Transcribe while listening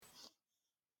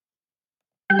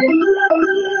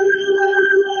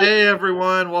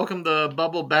everyone. Welcome to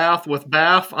Bubble Bath with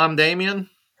Bath. I'm Damien.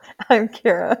 I'm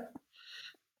Kyra.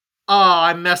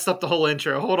 I messed up the whole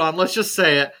intro. Hold on. Let's just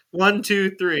say it. 1,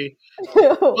 2, 3.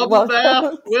 Bubble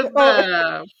Bath with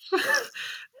Bath.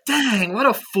 Dang, what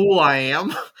a fool I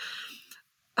am.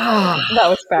 That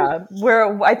was bad.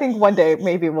 I think one day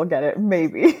maybe we'll get it.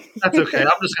 Maybe. That's okay.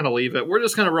 I'm just going to leave it. We're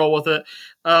just going to roll with it.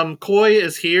 Coy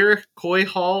is here. Coy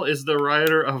Hall is the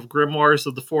writer of Grimoires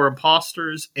of the Four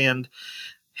Imposters and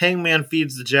Hangman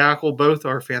Feeds the Jackal. Both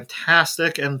are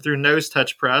fantastic, and through Nose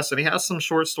Touch Press. And he has some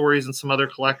short stories and some other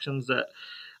collections that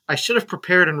I should have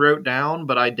prepared and wrote down,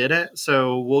 but I didn't.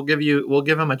 So we'll give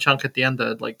him a chunk at the end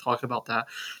to talk about that.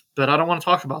 But I don't want to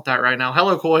talk about that right now.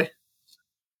 Hello, Coy.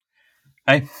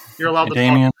 Hey, you're allowed to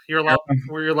Damien. talk. You're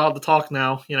allowed to talk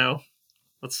now.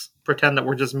 Let's pretend that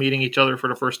we're just meeting each other for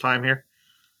the first time here.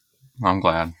 I'm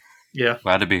glad. Yeah,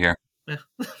 glad to be here. Yeah.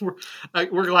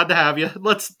 We're glad to have you.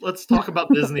 Let's talk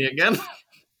about Disney again,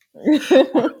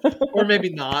 or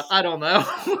maybe not. I don't know.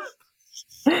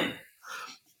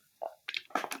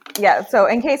 Yeah. So,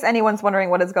 in case anyone's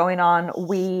wondering what is going on,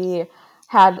 we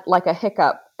had a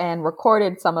hiccup and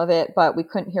recorded some of it, but we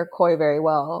couldn't hear Coy very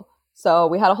well. So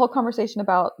we had a whole conversation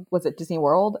about, was it Disney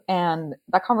World? And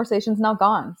that conversation's now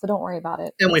gone. So don't worry about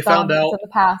it. And we found out in the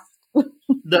past. It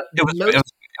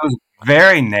was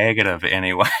very negative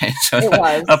anyway. So it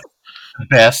was the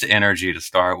best energy to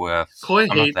start with. Coy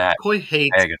hates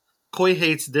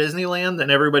Disneyland and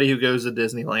everybody who goes to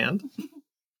Disneyland.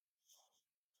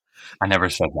 I never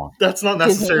said that. That's not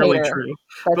necessarily true.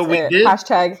 That's but we it. did.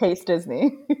 Hashtag hates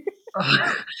Disney.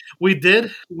 We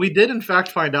did in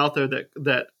fact find out though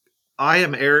that I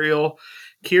am Ariel,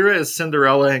 Kyra is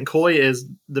Cinderella, and Coy is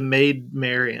the Maiden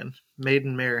Marian.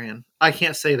 I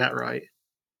can't say that right.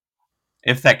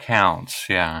 If that counts,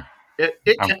 yeah.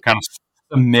 I'm kind of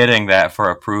submitting that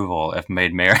for approval. If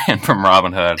Maid Marian from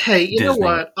Robin Hood. Hey, you know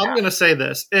what? I'm going to say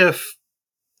this. If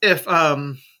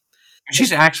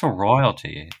she's actual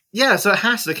royalty. Yeah, so it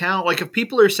has to count. If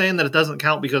people are saying that it doesn't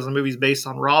count because the movie's based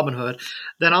on Robin Hood,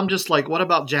 then I'm just what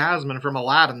about Jasmine from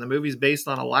Aladdin? The movie's based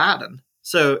on Aladdin.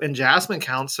 So, and Jasmine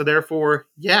counts, so therefore,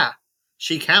 yeah,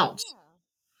 she counts.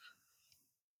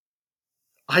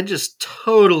 I just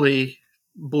totally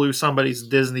blew somebody's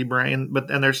Disney brain,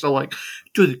 and they're still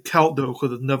didn't count though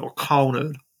because it never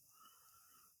counted.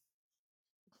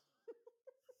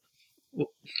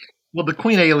 Well, the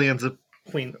Queen Alien's a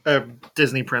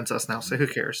Disney princess now, so who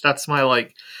cares? That's my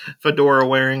fedora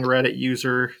wearing Reddit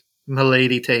user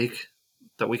milady take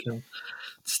that we can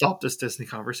stop this Disney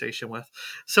conversation with.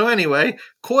 So anyway,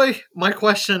 Coy, my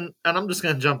question, and I'm just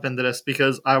going to jump into this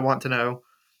because I want to know,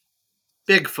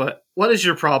 Bigfoot, what is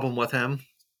your problem with him?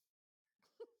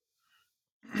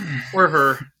 Or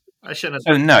her? I shouldn't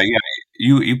have. So, no, yeah,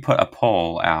 you put a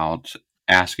poll out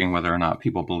asking whether or not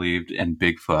people believed in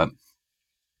Bigfoot,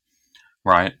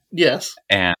 right? Yes.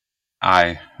 And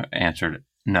I answered,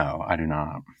 no, I do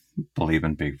not believe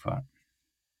in Bigfoot.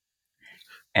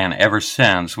 And ever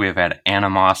since, we have had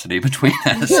animosity between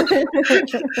us.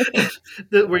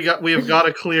 We have got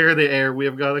to clear the air. We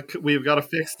have got to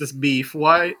fix this beef.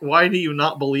 Why do you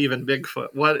not believe in Bigfoot?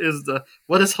 What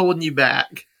is holding you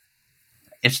back?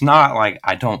 It's not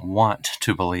I don't want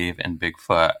to believe in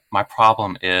Bigfoot. My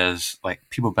problem is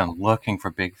people have been looking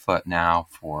for Bigfoot now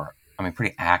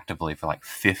pretty actively for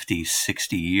 50,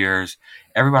 60 years.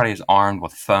 Everybody is armed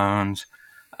with phones.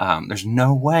 There's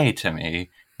no way to me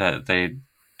that they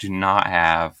do not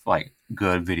have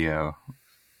good video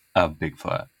of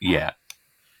Bigfoot yet.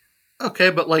 Okay,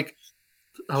 but we're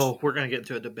gonna get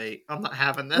into a debate. I'm not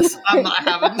having this. We're not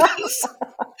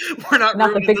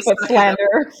the Bigfoot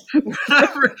slander.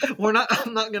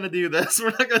 I'm not gonna do this. We're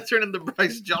not gonna turn into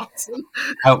Bryce Johnson.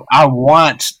 I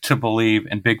want to believe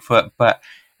in Bigfoot, but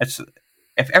if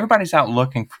everybody's out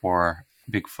looking for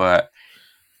Bigfoot.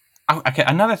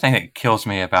 Another thing that kills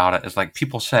me about it is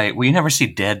people say, well, you never see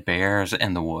dead bears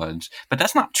in the woods, but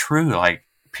that's not true.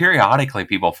 Periodically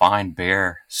people find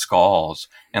bear skulls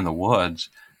in the woods.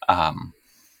 So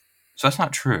that's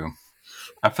not true.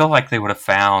 I feel like they would have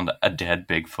found a dead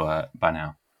Bigfoot by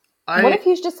now. What if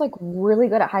he's just really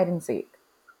good at hide and seek?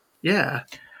 Yeah.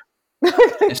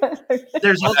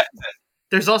 There's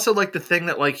also the thing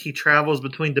that he travels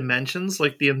between dimensions.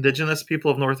 The indigenous people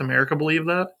of North America believe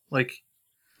that.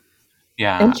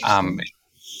 Yeah,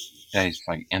 he's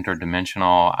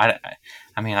interdimensional. I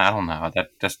don't know. That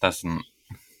just doesn't.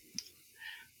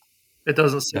 It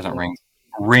doesn't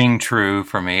ring true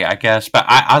for me, I guess. But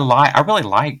I really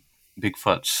like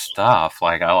Bigfoot stuff.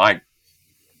 I like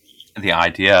the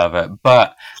idea of it.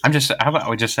 But I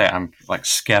would just say I'm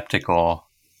skeptical.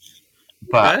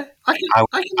 But okay. I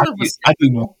can live with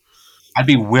skeptical. I'd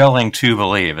be willing to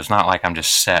believe. It's not like I'm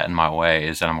just set in my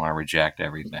ways and I'm going to reject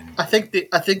everything. I think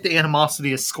the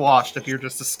animosity is squashed if you're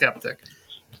just a skeptic.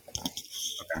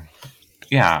 Okay.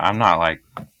 Yeah, I'm not like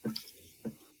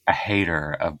a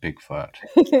hater of Bigfoot.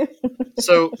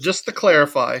 So, just to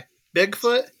clarify,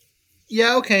 Bigfoot?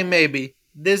 Yeah, okay, maybe.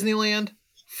 Disneyland?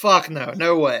 Fuck no,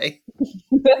 no way.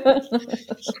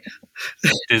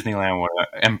 Disneyland would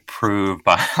improve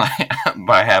by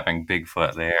by having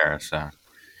Bigfoot there. So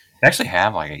they actually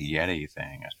have like a Yeti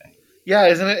thing, I think. Yeah,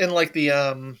 isn't it in like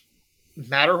the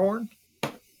Matterhorn?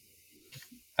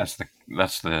 That's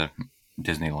the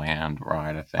Disneyland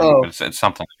ride, I think. Oh. But it's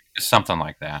something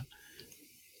like that.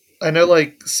 I know,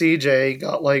 like CJ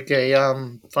got like a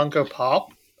Funko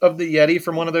Pop of the Yeti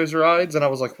from one of those rides, and I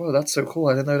was like, "Whoa, that's so cool!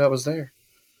 I didn't know that was there."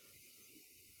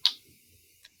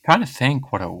 Trying to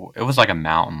think what it was like a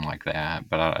mountain like that,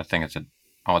 but I think it's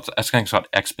I think it's called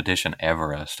Expedition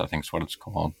Everest. I think it's what it's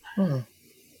called.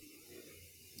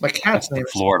 My cat's That's name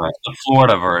the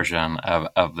Florida version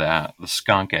of that, the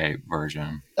skunk ape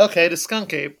version. Okay, the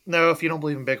skunk ape. No, if you don't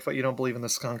believe in Bigfoot, you don't believe in the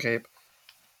skunk ape.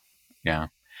 Yeah,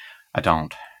 I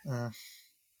don't.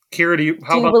 Kyra, do you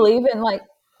believe in like,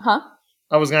 huh?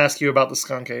 I was going to ask you about the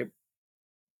skunk ape.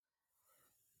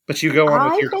 But you go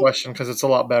on with your question because it's a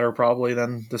lot better probably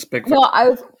than this Bigfoot. No, I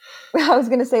was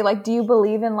going to say, like, do you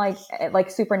believe in like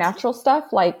supernatural stuff?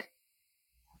 Like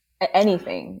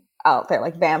anything out there,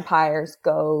 like vampires,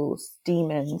 ghosts,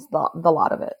 demons, the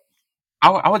lot of it.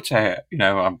 I would say,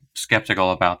 I'm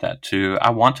skeptical about that too.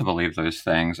 I want to believe those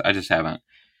things. I just haven't.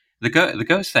 The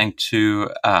ghost thing too.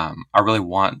 I really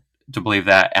want to believe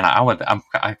that, and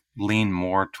I lean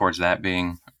more towards that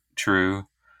being true.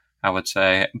 I would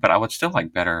say, but I would still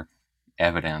like better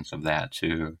evidence of that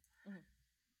to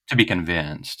be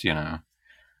convinced.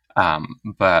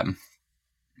 But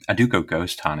I do go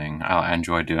ghost hunting. I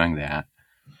enjoy doing that.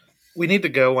 We need to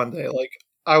go one day. Like,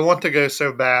 I want to go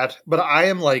so bad, but I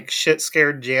am like shit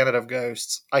scared Janet of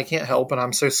ghosts. I can't help it.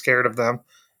 I'm so scared of them.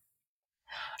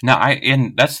 No,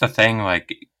 and that's the thing.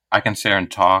 Like, I can sit there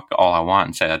and talk all I want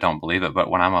and say I don't believe it,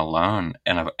 but when I'm alone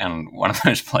in one of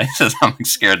those places, I'm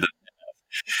scared to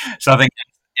death. So I think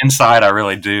inside I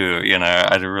really do.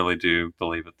 I really do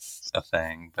believe it's a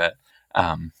thing. But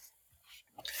I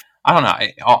don't know.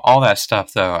 All that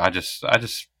stuff, though, I just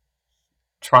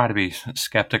try to be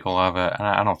skeptical of it, and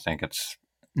I don't think it's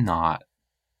not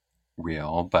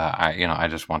real. But I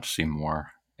just want to see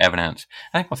more evidence.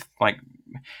 I think with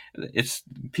it's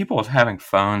people having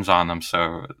phones on them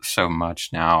so much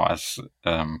now as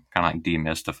kind of like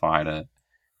demystified it.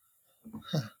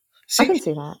 I can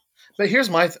see that. But here's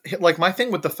my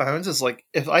thing with the phones is like,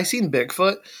 if I seen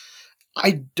Bigfoot,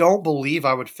 I don't believe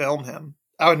I would film him.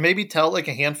 I would maybe tell like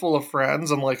a handful of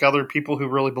friends and like other people who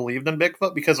really believed in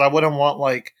Bigfoot, because I wouldn't want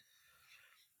like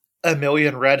a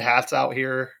million red hats out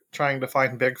here trying to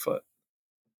find Bigfoot.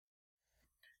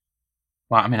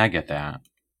 Well, I mean, I get that.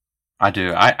 I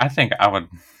do. I think I would.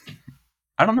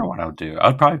 I don't know what I would do. I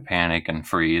would probably panic and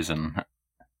freeze and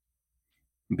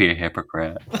be a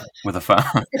hypocrite with a phone.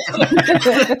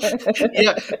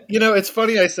 Yeah, it's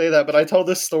funny I say that, but I told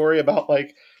this story about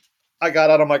like, I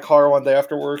got out of my car one day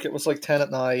after work. It was like 10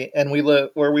 at night, and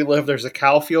where we live, there's a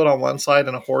cow field on one side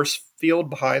and a horse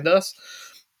field behind us.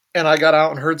 And I got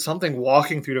out and heard something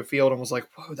walking through the field and was like,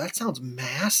 whoa, that sounds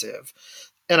massive.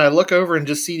 And I look over and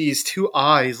just see these two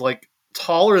eyes, like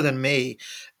taller than me.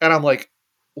 And I'm like,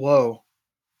 whoa,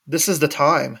 this is the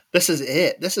time. This is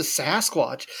it. This is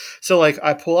Sasquatch. So like,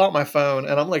 I pull out my phone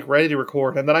and I'm like ready to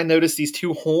record. And then I notice these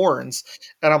two horns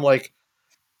and I'm like,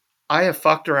 I have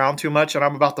fucked around too much, and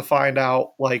I'm about to find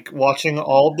out, like, watching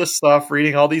all this stuff,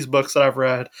 reading all these books that I've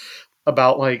read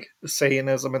about, like,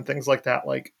 Satanism and things like that.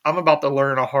 Like, I'm about to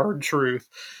learn a hard truth.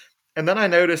 And then I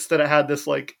noticed that it had this,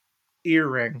 like,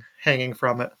 earring hanging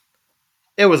from it.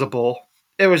 It was a bull.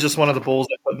 It was just one of the bulls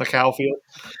they put in the cow field.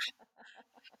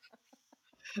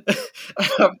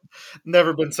 I've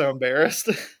never been so embarrassed.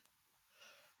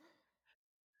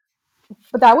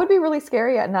 But that would be really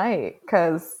scary at night,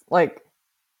 because, like,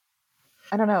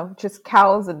 I don't know, just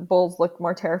cows and bulls look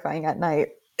more terrifying at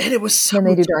night. And it was so than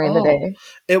they do during the day.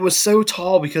 It was so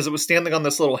tall because it was standing on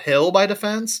this little hill by the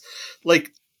fence.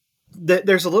 Like,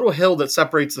 there's a little hill that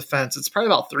separates the fence. It's probably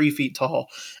about 3 feet tall.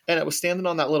 And it was standing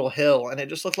on that little hill. And it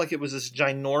just looked like it was this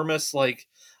ginormous, like,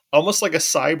 almost like a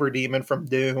cyber demon from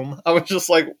Doom. I was just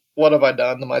like, what have I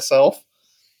done to myself?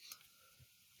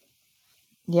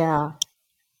 Yeah.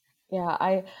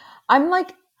 Yeah. I'm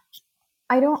like,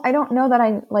 I don't know that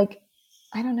I like,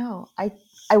 I don't know.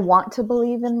 I want to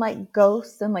believe in like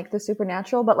ghosts and like the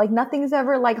supernatural, but like nothing's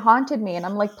ever like haunted me. And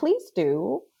I'm like, please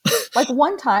do. Like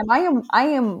one time I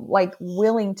am like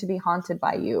willing to be haunted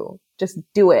by you. Just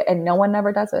do it. And no one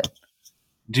ever does it.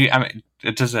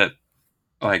 Does it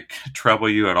like trouble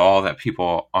you at all that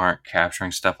people aren't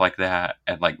capturing stuff like that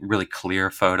and like really clear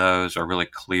photos or really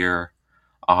clear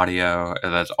audio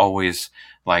that's always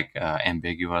like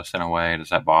ambiguous in a way? Does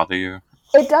that bother you?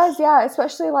 It does, yeah.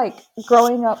 Especially like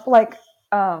growing up, like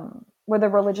with a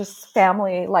religious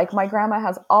family. Like my grandma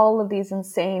has all of these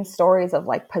insane stories of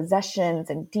like possessions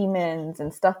and demons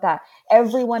and stuff that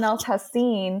everyone else has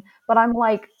seen. But I'm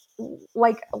like,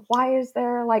 why is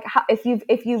there like if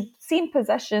you've seen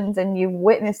possessions and you've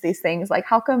witnessed these things, like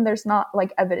how come there's not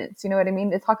like evidence? You know what I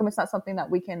mean? It's how come it's not something that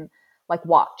we can like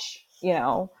watch? You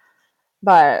know,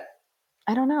 but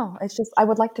I don't know. It's just I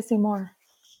would like to see more.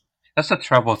 That's the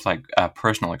trouble with like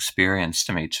personal experience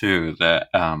to me too. That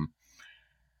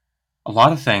a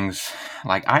lot of things,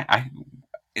 like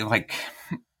like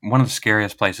one of the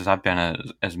scariest places I've been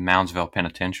is Moundsville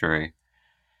Penitentiary,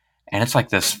 and it's like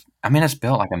this. I mean, it's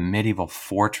built like a medieval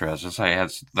fortress. It's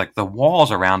like the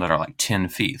walls around it are like 10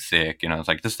 feet thick. You know, it's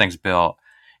like this thing's built.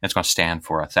 And it's going to stand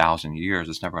for 1,000 years.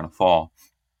 It's never going to fall.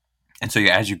 And so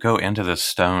as you go into this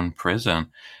stone prison,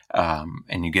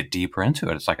 and you get deeper into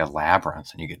it, it's like a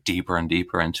labyrinth, and you get deeper and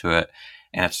deeper into it,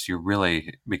 and you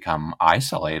really become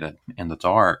isolated in the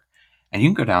dark. And you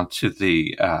can go down to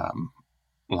the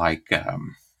like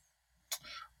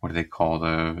what do they call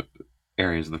the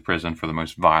areas of the prison for the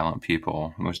most violent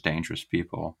people, most dangerous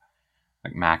people,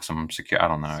 like maximum secure. I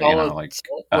don't know,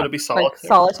 Would it be Like solitary?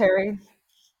 solitary.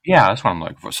 yeah, that's what I'm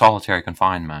like for solitary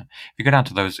confinement. If you go down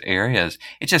to those areas,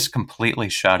 it's just completely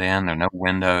shut in. There are no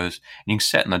windows. And you can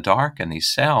sit in the dark in these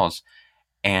cells,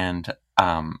 and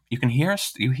you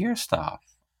hear stuff.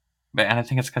 And I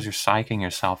think it's because you're psyching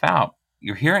yourself out.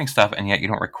 You're hearing stuff, and yet you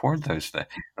don't record those things.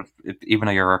 Even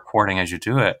though you're recording as you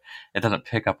do it, it doesn't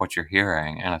pick up what you're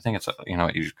hearing. And I think it's you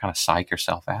kind of psych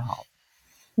yourself out.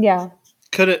 Yeah.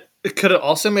 Could it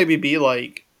also maybe be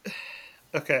like,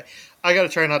 okay, I gotta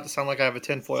try not to sound like I have a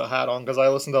tinfoil hat on because I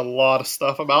listen to a lot of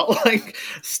stuff about like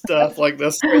stuff like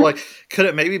this. So, like, could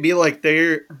it maybe be like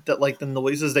that the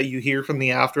noises that you hear from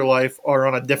the afterlife are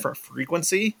on a different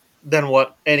frequency than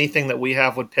what anything that we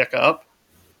have would pick up?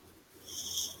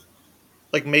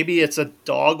 Like maybe it's a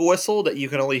dog whistle that you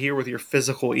can only hear with your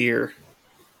physical ear.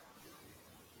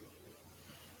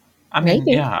 I mean,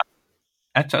 Maybe. yeah,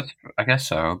 that's I guess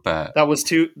so. But That was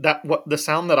what the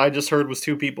sound that I just heard was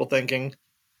two people thinking,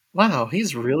 "Wow,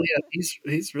 he's really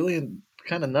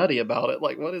kind of nutty about it.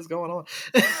 Like, what is going on?"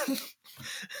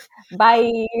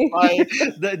 Bye.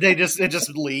 It just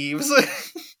leaves.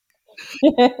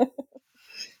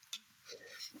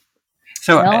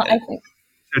 so, No, I think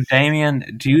so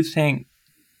Damien, do you think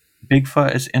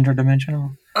Bigfoot is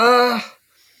interdimensional? uh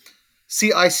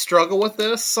See, I struggle with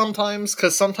this sometimes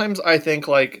because sometimes I think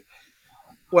like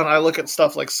when I look at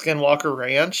stuff like Skinwalker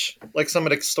Ranch, like some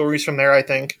of the stories from there, I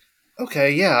think,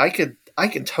 okay, yeah, I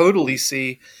could totally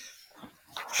see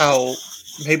how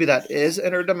maybe that is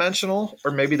interdimensional,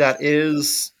 or maybe that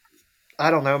is,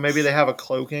 I don't know, maybe they have a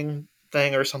cloaking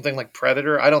thing or something like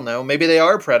Predator. I don't know. Maybe they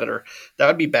are Predator. That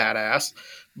would be badass.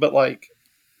 But like,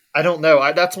 I don't know.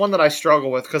 That's one that I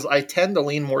struggle with because I tend to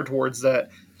lean more towards that.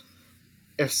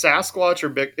 If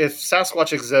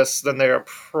Sasquatch exists, then they are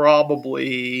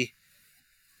probably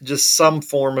just some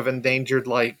form of endangered,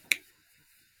 like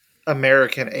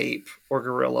American ape or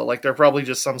gorilla. Like they're probably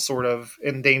just some sort of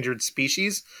endangered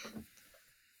species.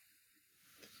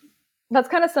 that's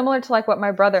kind of similar to like what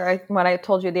my brother, when I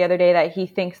told you the other day that he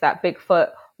thinks that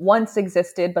Bigfoot once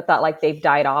existed, but that like they've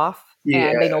died off Yeah.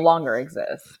 and they no longer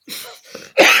exist.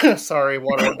 Sorry,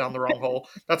 water went down the wrong hole.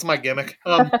 That's my gimmick.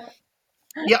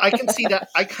 Yeah, I can see that.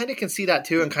 I kind of can see that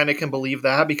too, and kind of can believe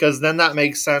that because then that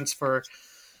makes sense for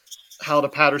how the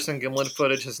Patterson Gimlin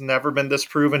footage has never been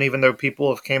disproven, even though people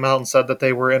have came out and said that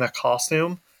they were in a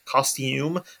costume.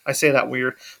 I say that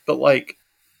weird, but like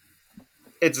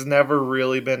it's never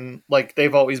really been like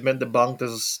they've always been debunked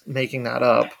as making that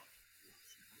up.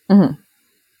 Mm-hmm.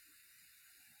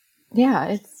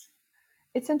 Yeah,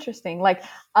 it's interesting. Like,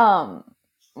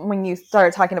 when you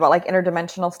started talking about like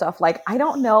interdimensional stuff, like I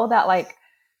don't know that like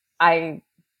I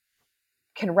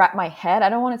can wrap my head. I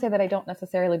don't want to say that I don't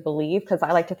necessarily believe because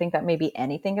I like to think that maybe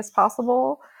anything is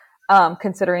possible.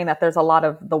 Considering that there's a lot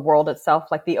of the world itself,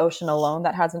 like the ocean alone,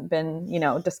 that hasn't been,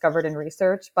 discovered in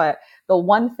research. But the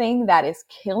one thing that is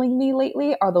killing me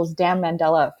lately are those damn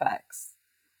Mandela effects.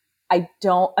 I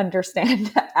don't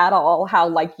understand at all how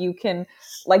like you can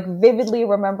like vividly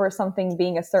remember something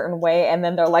being a certain way and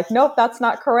then they're like, nope, that's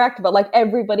not correct. But like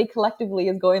everybody collectively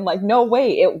is going like, no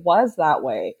way, it was that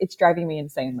way. It's driving me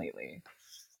insane lately.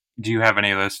 Do you have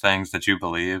any of those things that you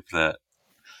believe that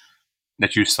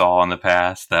you saw in the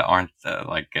past that aren't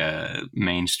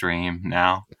mainstream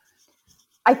now?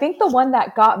 I think the one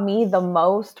that got me the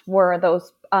most were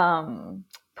those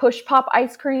push pop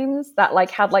ice creams that like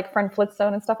had like Friend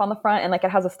Flintstone and stuff on the front, and like it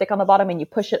has a stick on the bottom and you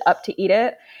push it up to eat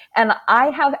it. And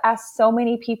I have asked so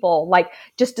many people, like,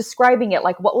 just describing it,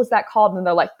 like, what was that called? And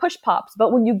they're like, push pops.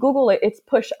 But when you Google it, it's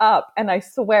push up. And I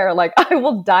swear, like, I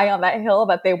will die on that hill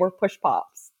that they were push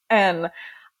pops. And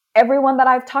everyone that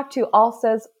I've talked to all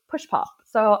says push pop.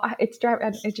 So it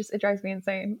drives me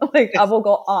insane. Like, I will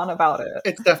go on about it.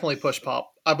 It's definitely push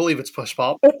pop. I believe it's push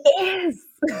pop. It is.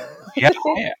 Yeah,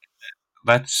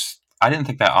 I didn't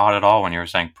think that odd at all when you were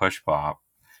saying push pop.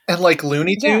 And like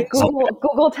Looney Tunes? Yeah,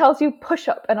 Google tells you push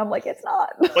up, and I'm like, it's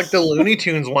not. Like the Looney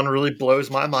Tunes one really blows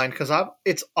my mind because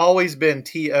it's always been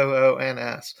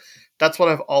TOONS. That's what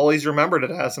I've always remembered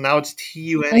it as, and now it's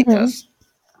TUNS.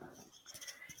 Mm-hmm.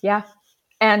 Yeah.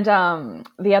 And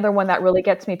the other one that really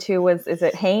gets me too is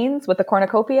it Hanes with the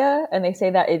cornucopia? And they say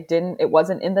that it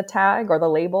wasn't in the tag or the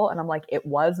label. And I'm like, it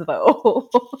was though.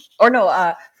 Or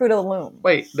no, Fruit of the Loom.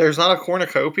 Wait, there's not a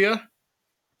cornucopia?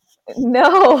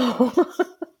 No.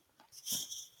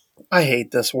 I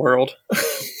hate this world.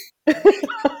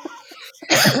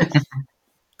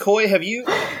 Coy,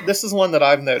 this is one that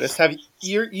I've noticed.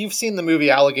 You've seen the movie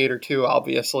Alligator 2,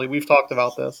 obviously. We've talked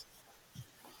about this.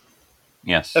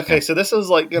 Yes. Okay, yes. So this is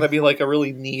like going to be like a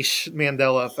really niche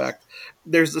Mandela effect.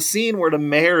 There's a scene where the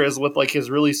mayor is with like his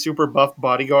really super buff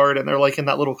bodyguard, and they're like in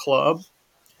that little club.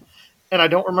 And I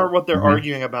don't remember what they're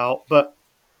arguing about, but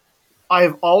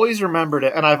I've always remembered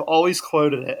it, and I've always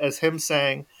quoted it as him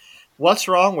saying, "What's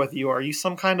wrong with you? Are you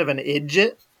some kind of an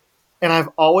idiot?" And I've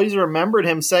always remembered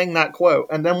him saying that quote.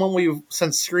 And then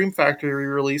since Scream Factory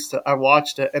released it, I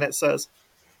watched it, and it says,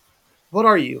 "What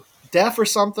are you, deaf or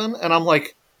something?" And I'm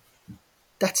like,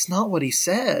 that's not what he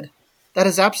said. That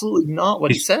is absolutely not what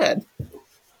he said.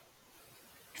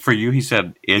 For you, he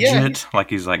said idiot, like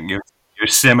he's like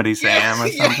Yosemite Sam or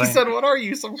something. Yeah, he said, "What are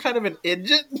you, some kind of an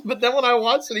idiot?" But then when I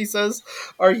watched it, he says,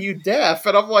 "Are you deaf?"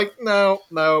 And I'm like,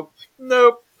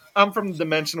 nope. I'm from the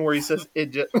dimension where he says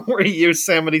idiot, where he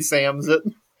Yosemite Sam's it.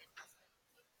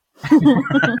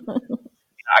 I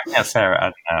can't say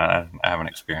I haven't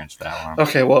experienced that one.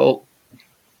 Okay, well,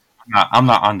 I'm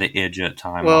not on the idiot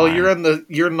timeline. Well,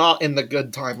 you're not in the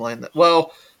good timeline.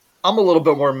 Well, I'm a little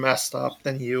bit more messed up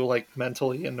than you, like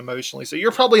mentally and emotionally. So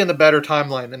you're probably in the better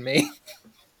timeline than me.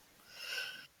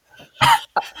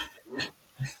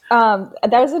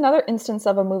 There's another instance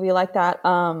of a movie like that.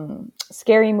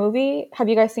 Scary Movie. Have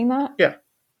you guys seen that? Yeah.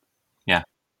 Yeah.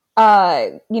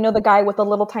 The guy with the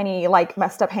little tiny, like,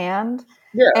 messed up hand.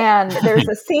 Yeah. And there's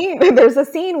a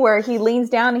scene where he leans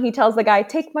down and he tells the guy,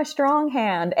 "Take my strong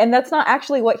hand." And that's not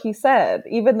actually what he said,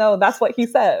 even though that's what he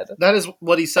said. That is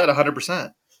what he said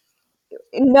 100%.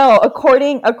 No, I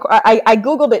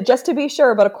Googled it just to be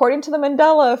sure, but according to the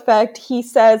Mandela effect, he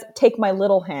says, "Take my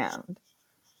little hand."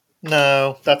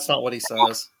 No, that's not what he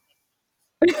says.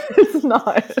 It's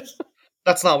not.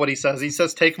 That's not what he says. He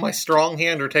says, "Take my strong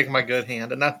hand or take my good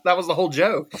hand." And that was the whole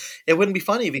joke. It wouldn't be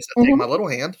funny if he said, "Take my little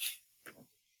hand."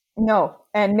 No,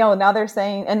 now they're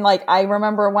saying, and like, I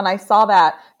remember when I saw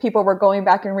that, people were going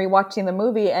back and rewatching the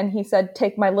movie, and he said,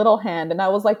 "Take my little hand." And I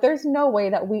was like, there's no way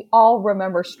that we all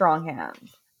remember strong hand.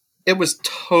 It was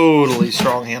totally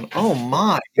strong hand. Oh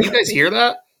my. Did you guys hear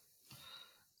that?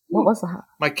 What was that?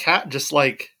 My cat just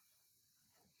like,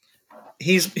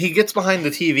 he gets behind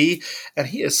the TV and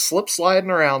he is slip sliding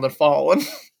around and falling.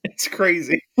 It's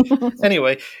crazy.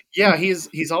 Anyway, yeah,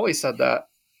 he's always said that.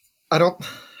 I don't.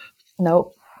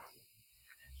 Nope.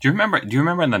 Do you remember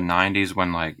in the 90s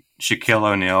when like Shaquille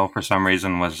O'Neal for some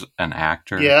reason was an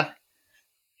actor? Yeah.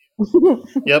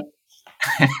 Yep.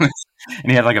 And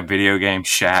he had like a video game,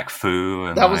 Shaq Fu.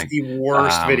 And that was the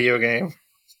worst video game.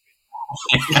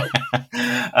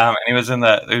 And he was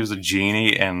a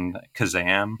genie in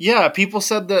Kazam. Yeah, people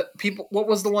said that what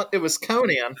was the one? It was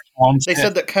Conan. They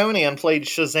said that Conan played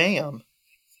Shazam.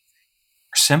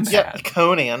 Sinbad. Yeah,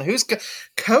 Conan. Who's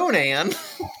Conan?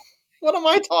 What am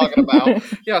I talking about?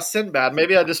 Yeah, Sinbad.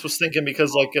 Maybe I just was thinking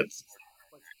because like it's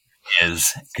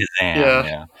is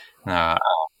Kazam. Yeah.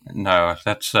 No,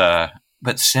 that's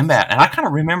but Sinbad, and I kind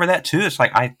of remember that too. It's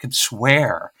like I could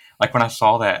swear, like when I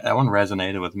saw that one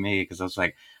resonated with me because I was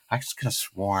like, I just could have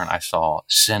sworn I saw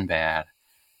Sinbad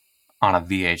on a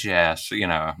VHS,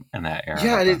 in that era.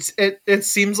 Yeah, it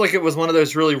seems like it was one of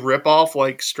those really rip-off,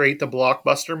 like straight to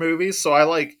blockbuster movies. So I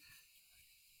like.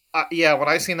 When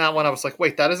I seen that one, I was like,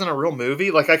 wait, that isn't a real movie?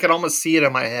 Like, I could almost see it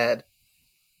in my head.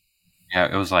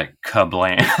 Yeah, it was like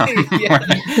Kablam.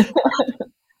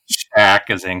 Shaq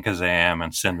is in Kazam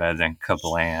and Sinbad's in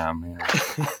Kablam.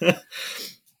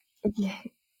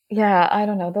 Yeah, I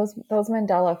don't know. Those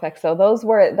Mandela effects, though, those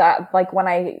were that, like, when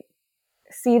I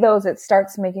see those, it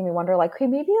starts making me wonder, like, okay,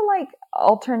 maybe, like,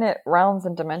 alternate realms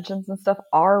and dimensions and stuff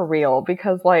are real,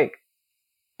 because, like,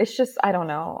 it's just, I don't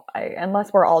know.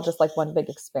 Unless we're all just, like, one big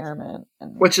experiment,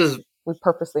 and Which we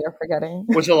purposely are forgetting.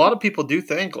 a lot of people do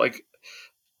think, like,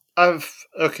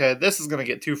 this is going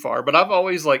to get too far, but I've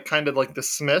always, like, kind of, like,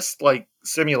 dismissed, like,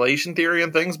 simulation theory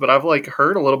and things, but I've, like,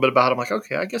 heard a little bit about it. I'm like,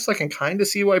 okay, I guess I can kind of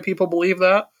see why people believe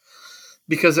that,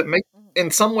 because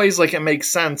in some ways, like, it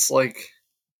makes sense, like,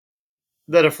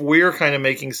 that if we're kind of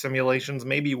making simulations,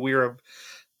 maybe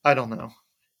I don't know,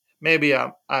 maybe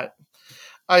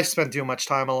I spend too much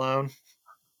time alone.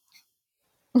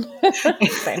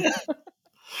 Same.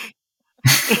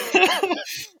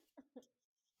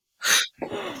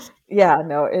 Yeah,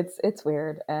 no, it's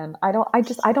weird, and I don't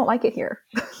like it here.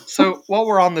 So while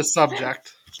we're on this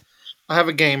subject, I have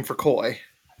a game for Coy.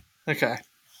 Okay.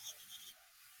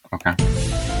 Okay.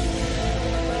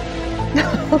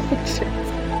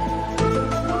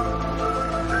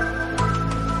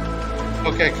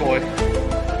 Okay, Coy.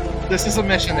 This is a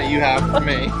mission that you have for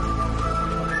me.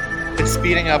 It's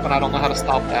speeding up, and I don't know how to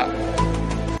stop that.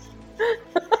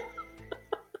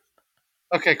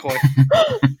 Okay, Coy.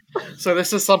 So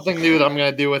this is something new that I'm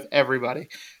going to do with everybody.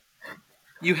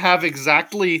 You have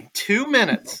exactly 2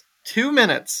 minutes. 2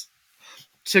 minutes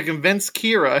to convince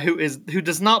Kyra, who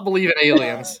does not believe in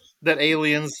aliens, that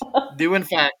aliens do in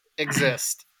fact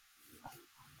exist.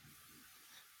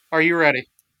 Are you ready?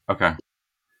 Okay.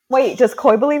 Wait, does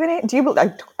Coy believe in it? Do you?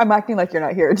 I'm acting like you're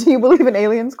not here. Do you believe in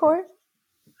aliens, Coy?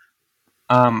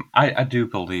 I do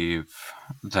believe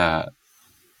that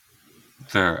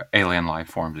their alien life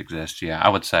forms exist. Yeah, I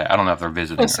would say. I don't know if they're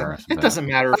visiting Earth. It doesn't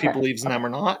matter if he believes in them or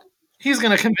not. He's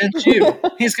going to convince you.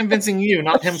 He's convincing you,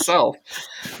 not himself.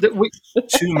 2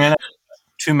 minutes.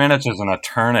 2 minutes is an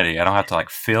eternity. I don't have to, like,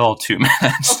 fill 2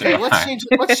 minutes. Okay, let's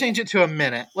change it to a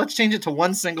minute. Let's change it to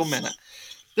 1 single minute.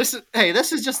 This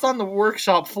is just on the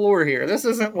workshop floor here. This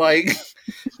isn't like,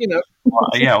 Well,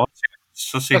 yeah,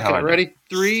 let's see how I do. Ready?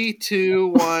 3, 2,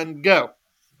 1, go.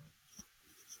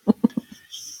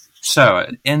 So,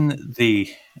 in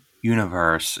the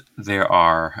universe, there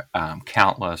are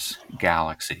countless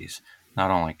galaxies. Not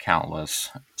only countless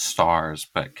stars,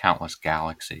 but countless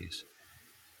galaxies.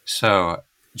 So,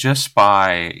 just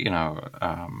by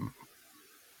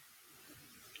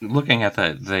looking at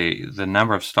the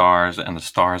number of stars and the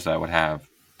stars that would have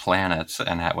planets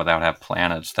and without have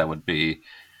planets that would be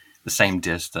the same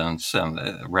distance and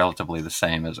relatively the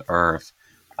same as Earth,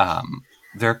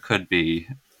 there could be,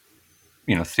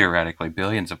 theoretically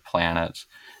billions of planets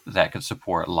that could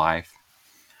support life.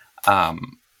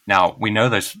 Now we know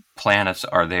those planets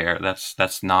are there.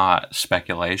 That's not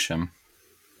speculation,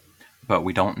 but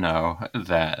we don't know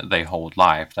that they hold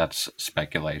life. That's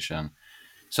speculation.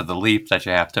 So the leap that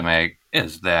you have to make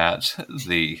is that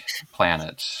the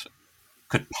planets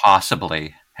could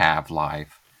possibly have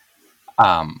life.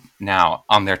 Now,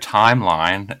 on their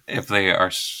timeline, if they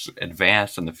are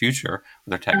advanced in the future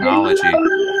with their technology,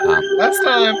 that's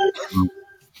time.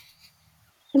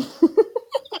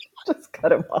 Just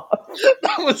cut him off.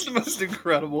 That was the most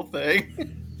incredible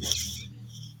thing.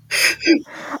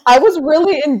 I was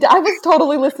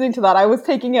totally listening to that. I was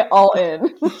taking it all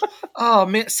in. Oh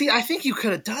man, see, I think you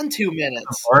could have done 2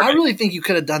 minutes. I really think you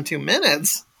could have done 2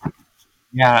 minutes.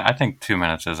 Yeah, I think 2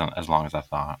 minutes isn't as long as I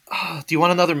thought. Oh, do you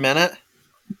want another minute?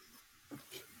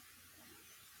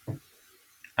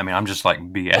 I mean, I'm just like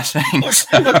BSing.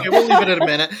 So. Okay, we'll leave it at a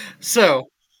minute. So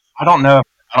I don't know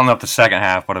if the second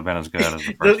half would have been as good as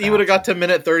the first. You would have got to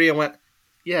minute 30 and went,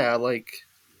 yeah, like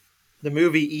the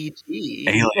movie E.T.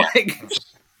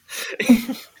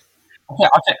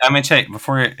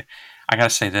 Before I gotta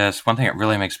say this, one thing that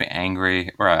really makes me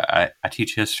angry, where I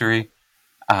teach history,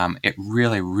 it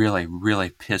really, really,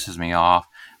 really pisses me off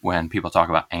when people talk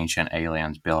about ancient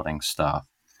aliens building stuff.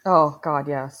 Oh God,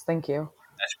 yes, thank you.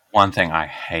 That's one thing I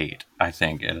hate. I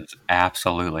think it is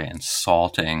absolutely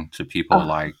insulting to people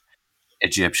like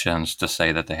Egyptians to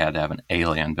say that they had to have an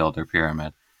alien build their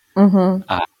pyramid. Mm-hmm.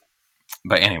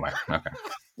 But anyway, okay.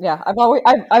 Yeah,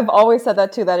 I've always said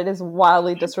that too. That it is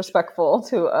wildly disrespectful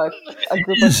to a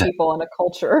group of people and a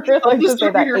culture, like to say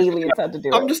that aliens had to do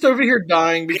it. I'm just over here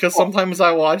dying because sometimes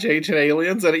I watch Ancient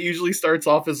Aliens and it usually starts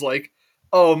off as like,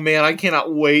 "Oh man, I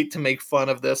cannot wait to make fun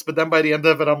of this," but then by the end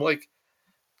of it, I'm like,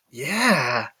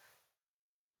 "Yeah."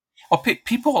 Well,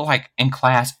 people like in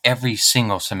class every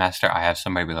single semester, I have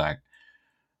somebody be like,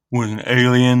 "Was an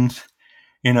alien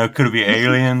Could it be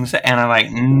aliens? And I'm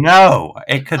like, no,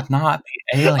 it could not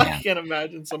be I aliens. can't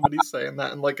imagine somebody saying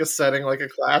that in like a setting like a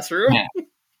classroom. Yeah.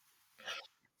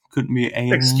 Couldn't be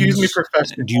aliens. Excuse me,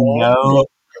 Professor Do you Paul. know?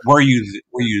 Were you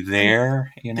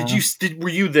there? Were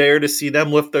you there to see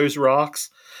them lift those rocks?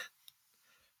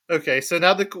 Okay, so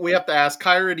now we have to ask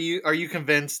Kyra. Are you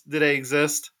convinced that they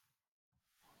exist?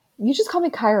 You just call me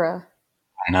Kyra.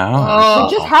 No.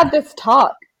 We just had this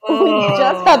talk. We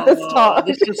just had this talk.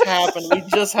 This just happened. We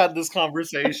just had this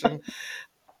conversation.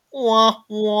 Wah,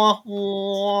 wah,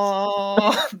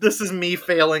 wah. This is me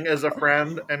failing as a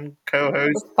friend and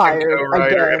co-host. Fired and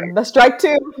co-writer. again. The strike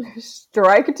two.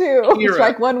 Kyra.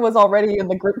 Strike one was already in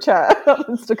the group chat on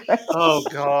Instagram. Oh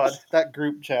God, that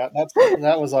group chat.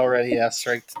 That was already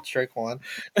strike one.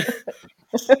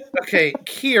 Okay,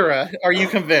 Kyra, are you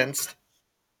convinced?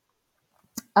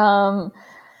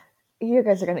 You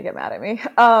guys are going to get mad at me.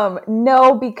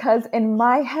 No, because in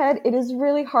my head, it is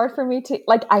really hard for me to,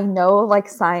 like, I know, like,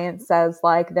 science says,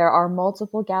 like, there are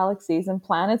multiple galaxies and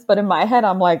planets, but in my head,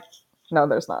 I'm like, no,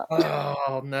 there's not.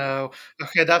 Oh, no.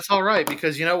 Okay, that's all right,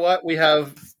 because you know what? We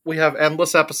have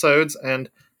endless episodes, and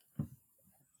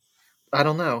I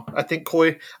don't know. I think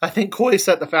Coy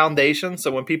set the foundation,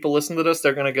 so when people listen to this,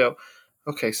 they're going to go,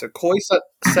 okay, so Coy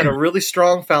set a really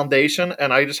strong foundation,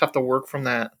 and I just have to work from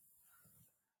that.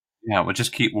 Yeah, we'll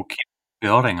keep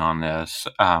building on this.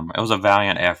 It was a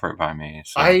valiant effort by me.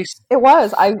 So. It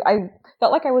was. I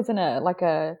felt like I was in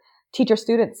a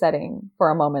teacher-student setting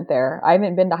for a moment there. I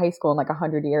haven't been to high school in like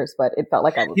 100 years, but it felt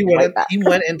like I was He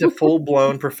went into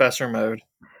full-blown professor mode.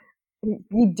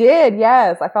 He did,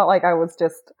 yes. I felt like I was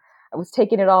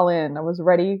taking it all in. I was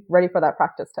ready for that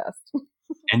practice test.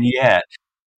 And yet,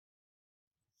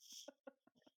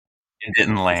 it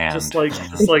didn't land. Just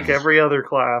like every other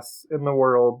class in the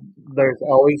world, there's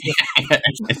always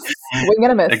swing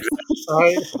and a miss.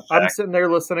 Exactly. I'm sitting there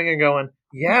listening and going,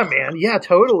 "Yeah, man, yeah,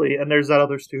 totally." And there's that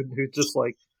other student who's just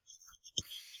like,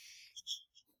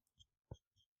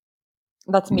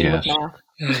 "That's me with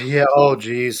math." Yeah. Oh,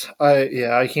 geez.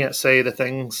 I can't say the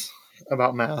things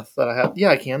about math that I have. Yeah,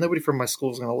 I can. Nobody from my school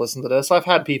is going to listen to this. I've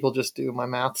had people just do my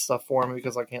math stuff for me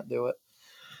because I can't do it.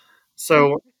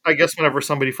 So I guess whenever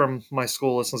somebody from my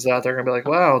school listens to that, they're going to be like,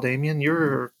 wow, Damien,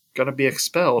 you're going to be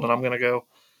expelled. And I'm going to go,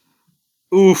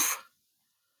 oof.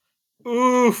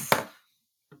 Oof.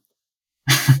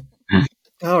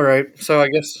 All right. So I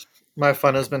guess my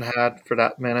fun has been had for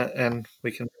that minute, and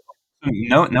we can...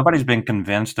 Nobody's been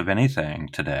convinced of anything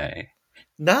today.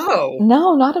 No,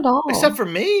 not at all. Except for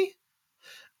me.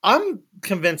 I'm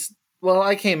convinced. Well,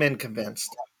 I came in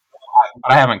convinced.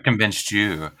 But I haven't convinced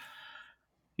you.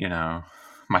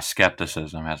 My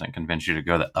skepticism hasn't convinced you to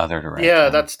go the other direction. Yeah,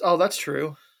 that's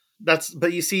true.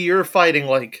 But you see, you're fighting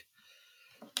like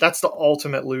that's the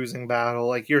ultimate losing battle.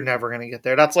 Like you're never going to get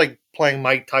there. That's like playing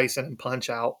Mike Tyson and Punch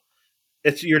Out.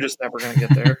 You're just never going to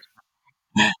get there.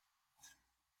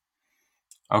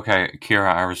 Okay,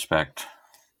 Kyra, I respect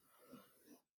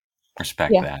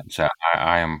that. So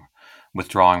I am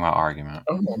withdrawing my argument.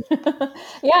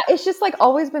 Yeah, it's just like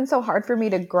always been so hard for me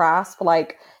to grasp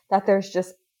like that there's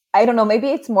just, I don't know, maybe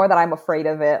it's more that I'm afraid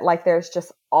of it. Like there's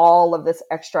just all of this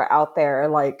extra out there,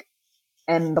 like,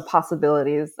 and the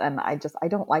possibilities. And I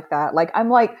don't like that. Like, I'm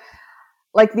like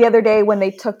the other day when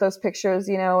they took those pictures,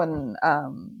 and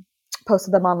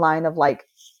posted them online of like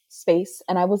space.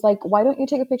 And I was like, why don't you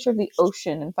take a picture of the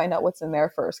ocean and find out what's in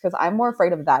there first? Because I'm more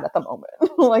afraid of that at the moment.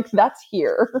 Like that's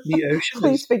here. The ocean.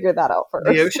 Please figure that out first.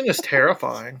 The ocean is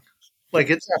terrifying. Like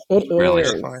it really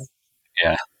is terrifying.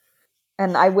 Yeah.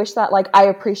 And I wish that like I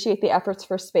appreciate the efforts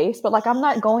for space, but like I'm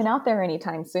not going out there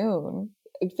anytime soon.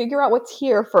 Figure out what's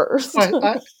here first. Then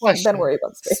worry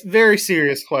about space. Very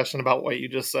serious question about what you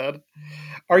just said.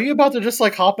 Are you about to just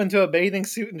like hop into a bathing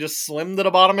suit and just swim to the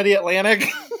bottom of the Atlantic?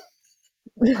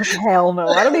 Hell no.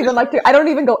 I don't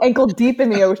even go ankle deep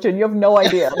in the ocean. You have no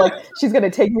idea. Like she's going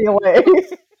to take me away.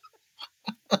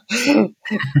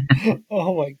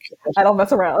 Oh my god. I don't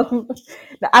mess around.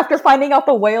 After finding out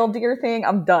the whale deer thing,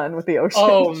 I'm done with the ocean.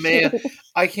 Oh man.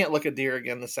 I can't look at deer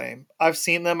again the same. I've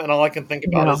seen them and all I can think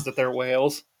about is that they're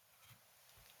whales.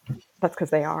 That's because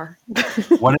they are.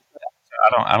 What is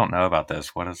that? I don't know about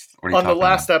this. What are you talking about? On the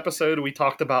last episode we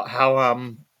talked about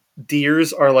how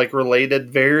deers are like related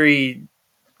very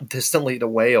distantly to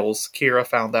whales. Kyra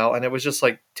found out, and it was just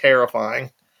like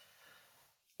terrifying.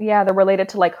 Yeah, they're related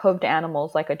to like hooved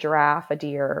animals, like a giraffe, a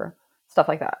deer, stuff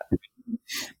like that.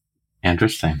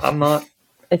 Interesting.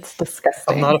 It's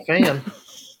disgusting. I'm not a fan.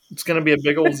 It's going to be a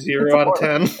big old 0 out of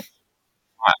 10.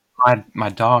 My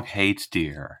dog hates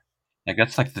deer. Like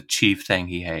that's like the chief thing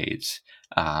he hates.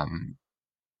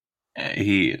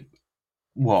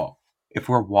 if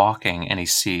we're walking and he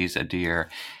sees a deer,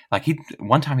 like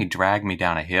one time he dragged me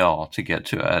down a hill to get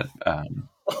to a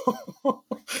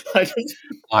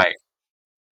like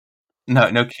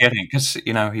no kidding, because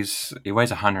he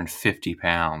weighs 150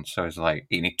 pounds, so he's like,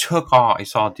 and he took off. He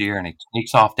saw a deer and he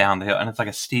takes off down the hill, and it's like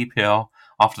a steep hill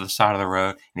off to the side of the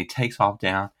road, and he takes off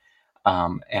down.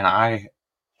 And I,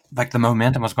 like, the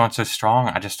momentum was going so strong,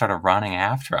 I just started running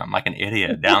after him like an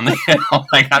idiot down the hill.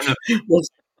 Like I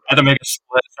had to make a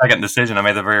split-second decision. I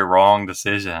made the very wrong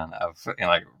decision of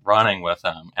like running with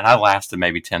him, and I lasted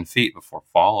maybe 10 feet before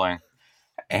falling,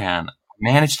 and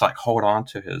managed to like hold on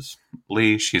to his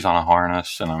leash. He's on a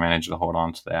harness, and I managed to hold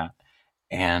on to that.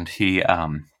 And he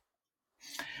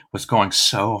was going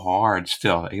so hard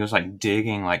still. He was like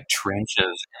digging like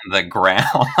trenches in the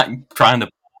ground, like trying to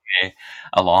pull me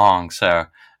along. So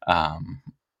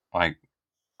like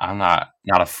I'm not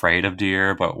afraid of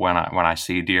deer, but when I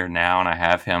see deer now and I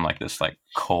have him, like this like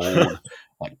cold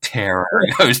like terror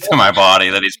goes to my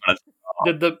body that he's gonna.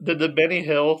 Did the Benny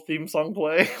Hill theme song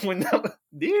play when that?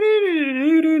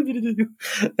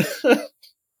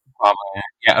 Probably,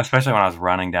 yeah, especially when I was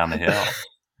running down the hill.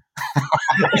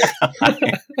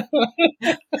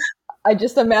 I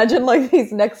just imagine like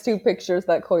these next two pictures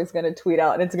that Coy's going to tweet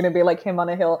out, and it's going to be like him on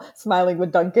a hill smiling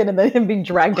with Duncan, and then him being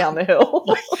dragged down the hill.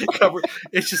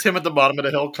 It's just him at the bottom of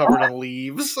the hill covered in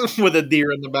leaves with a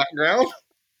deer in the background.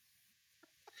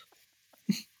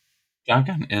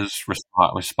 Duncan is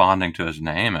responding to his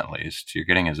name, at least. You're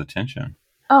getting his attention.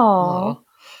 Oh.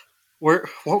 What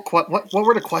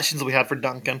were the questions we had for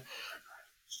Duncan?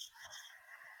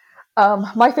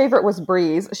 My favorite was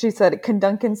Breeze. She said, "Can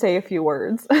Duncan say a few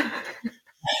words?"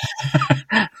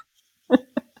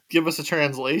 Give us a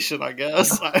translation, I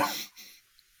guess.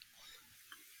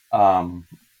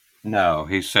 No,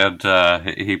 he said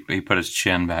he put his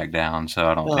chin back down, so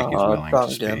I don't think he's willing to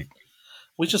speak.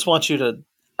 We just want you to.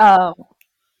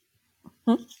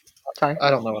 Sorry,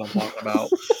 I don't know what I'm talking about.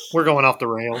 We're going off the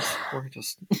rails. We're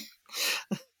just.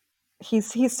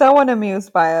 He's so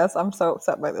unamused by us. I'm so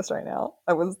upset by this right now.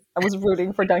 I was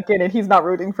rooting for Duncan, and he's not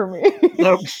rooting for me.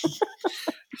 Nope.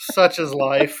 Such is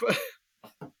life.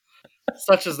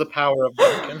 Such is the power of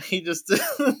Duncan. He just.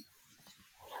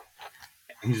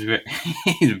 He's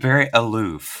very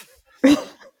aloof.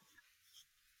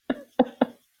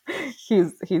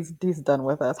 He's done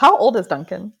with us. How old is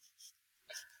Duncan?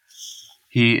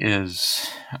 He is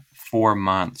 4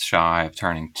 months shy of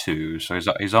turning 2, so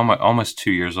he's almost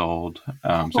 2 years old.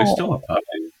 So he's still a puppy.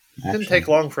 It didn't take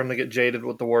long for him to get jaded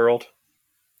with the world.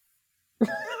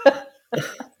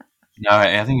 No,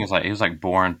 I think he was like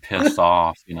born pissed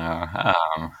off,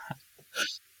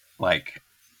 like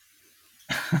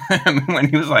when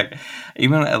he was like,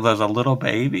 even as a little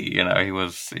baby, he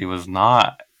was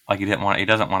not like he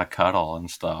doesn't want to cuddle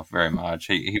and stuff very much.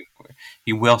 He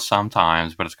will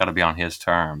sometimes, but it's got to be on his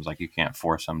terms. Like you can't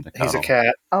force him to cuddle. He's a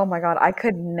cat. Oh my god, I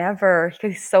could never.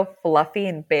 He's so fluffy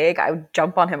and big. I would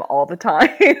jump on him all the time.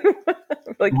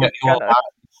 Like I want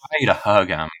you to hug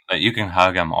him. You can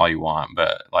hug him all you want,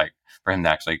 but like for him to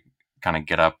actually kind of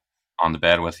get up on the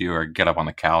bed with you or get up on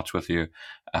the couch with you,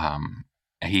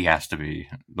 he has to be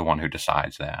the one who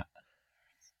decides that.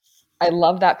 I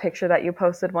love that picture that you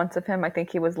posted once of him. I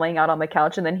think he was laying out on the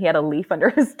couch and then he had a leaf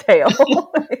under his tail.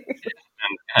 An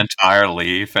entire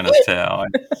leaf in his tail.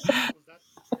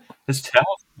 His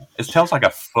tail's like a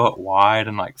foot wide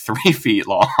and like 3 feet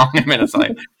long. I mean, it's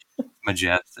like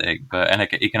majestic, and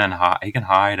he can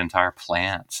hide entire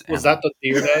plants. Was that the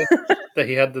deer day that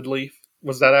he had the leaf?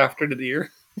 Was that after the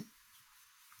deer?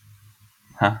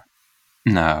 Huh?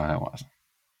 No, that wasn't.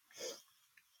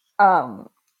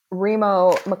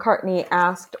 Remo McCartney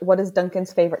asked, "What is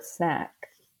Duncan's favorite snack?"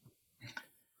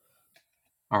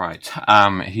 All right.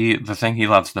 The thing he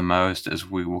loves the most is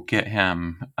we will get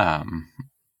him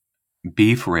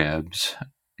beef ribs,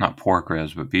 not pork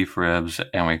ribs, but beef ribs,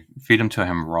 and we feed them to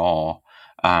him raw.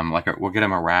 We'll get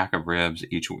him a rack of ribs.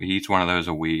 He eats one of those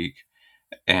a week,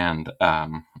 and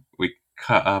we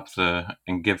cut the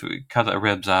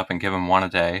ribs up and give him one a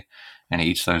day, and he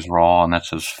eats those raw, and that's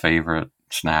his favorite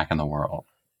snack in the world.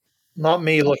 Not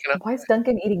me looking at. Why is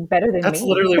Duncan eating better than me? That's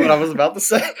literally what I was about to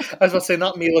say. I was about to say,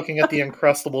 not me looking at the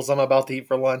Uncrustables I'm about to eat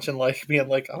for lunch and like being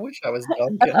like, I wish I was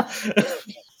Duncan.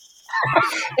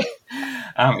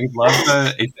 He loves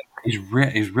it.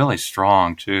 He's really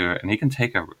strong too, and he can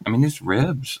take these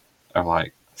ribs are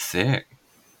like thick,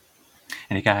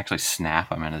 and he can actually snap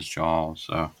them in his jaws.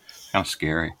 So it's kind of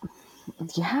scary.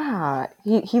 Yeah,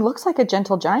 he looks like a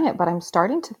gentle giant, but I'm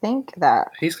starting to think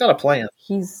that he's got a plan.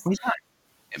 He's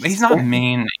not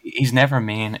mean. He's never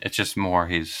mean. It's just more.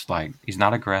 He's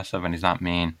not aggressive and he's not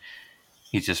mean.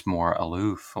 He's just more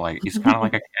aloof. Like he's kind of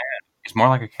like a cat. He's more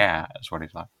like a cat, is what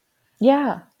he's like.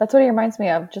 Yeah, that's what he reminds me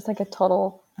of. Just like a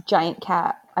total giant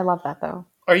cat. I love that though.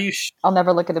 Are you I'll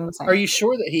never look at him the same. Are you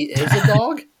sure that he is a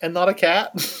dog and not a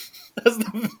cat? Has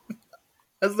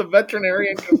the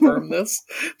veterinarian confirmed this?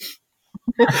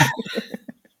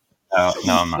 No,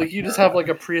 I'm not. Like you just have like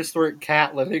a prehistoric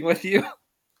cat living with you.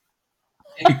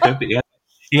 He could be.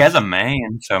 He has a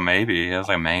mane, so maybe he has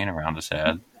like a mane around his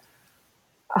head.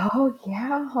 Oh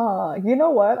yeah. You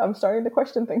know what? I'm starting to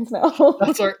question things now.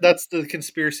 That's the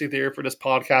conspiracy theory for this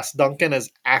podcast. Duncan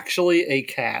is actually a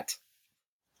cat.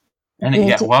 And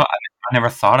I never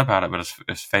thought about it, but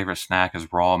his favorite snack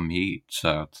is raw meat,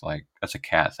 so it's like that's a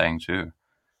cat thing too.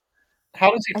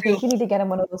 How does he feel? I think you need to get him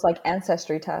one of those like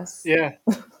ancestry tests. Yeah.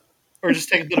 Or just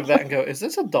take him to the vet and go, is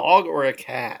this a dog or a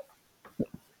cat?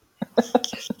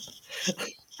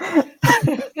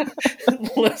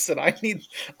 Listen, I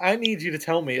need you to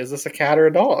tell me, is this a cat or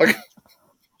a dog?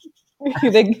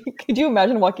 Could you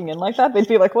imagine walking in like that? They'd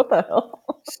be like, what the hell?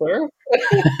 Sir?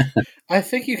 I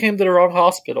think you came to the wrong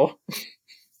hospital.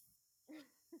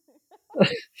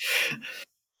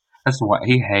 That's what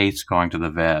he hates going to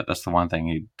the vet. That's the one thing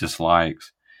he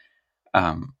dislikes.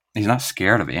 He's not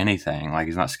scared of anything. Like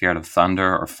he's not scared of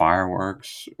thunder or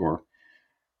fireworks or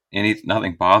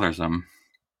nothing bothers him.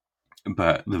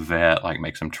 But the vet like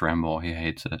makes him tremble. He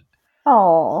hates it.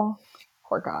 Oh,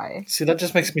 poor guy. See, that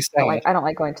just makes me sad. I don't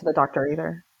like going to the doctor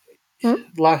either.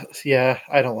 Yeah,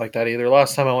 I don't like that either.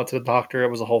 Last time I went to the doctor, it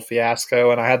was a whole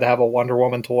fiasco, and I had to have a Wonder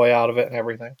Woman toy out of it and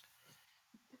everything.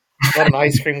 Got an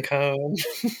ice cream cone.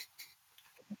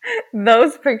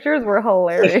 Those pictures were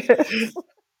hilarious. That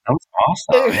was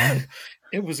awesome.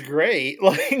 It was great.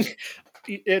 Like,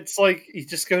 it's like you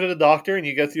just go to the doctor and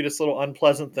you go through this little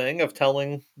unpleasant thing of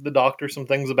telling the doctor some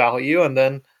things about you, and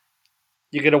then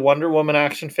you get a Wonder Woman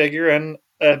action figure and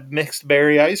a mixed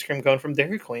berry ice cream cone from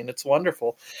Dairy Queen. It's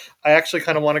wonderful. I actually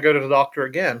kind of want to go to the doctor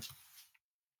again.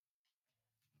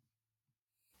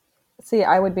 See,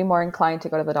 I would be more inclined to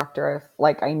go to the doctor if,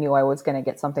 like, I knew I was going to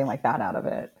get something like that out of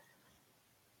it.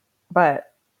 But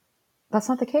that's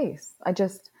not the case. I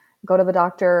just go to the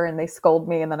doctor and they scold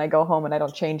me, and then I go home and I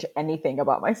don't change anything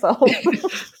about myself.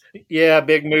 Yeah,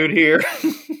 big mood here.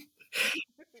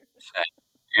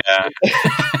 Yeah.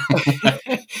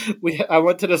 I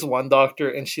went to this one doctor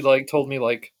and she like told me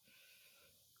like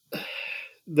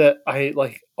that I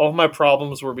like all my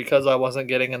problems were because I wasn't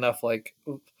getting enough like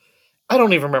I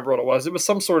don't even remember what it was. It was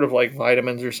some sort of like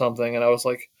vitamins or something, and I was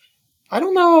like, I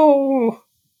don't know.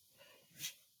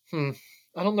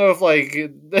 I don't know if like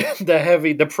the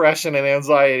heavy depression and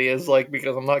anxiety is like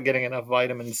because I'm not getting enough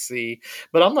vitamin C.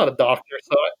 But I'm not a doctor,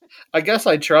 so I guess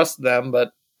I trust them.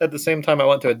 But at the same time, I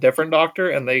went to a different doctor,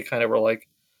 and they kind of were like,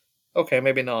 okay,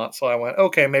 maybe not. So I went,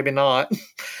 okay, maybe not.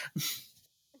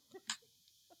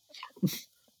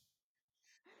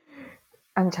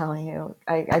 I'm telling you,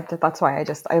 I that's why I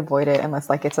avoid it unless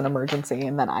like it's an emergency,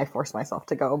 and then I force myself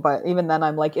to go. But even then,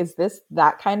 I'm like, is this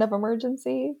that kind of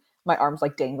emergency? My arm's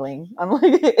like dangling. I'm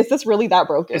like, is this really that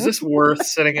broken? Is this worth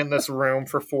sitting in this room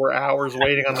for 4 hours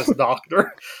waiting on this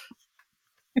doctor?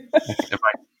 If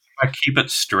I keep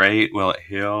it straight, will it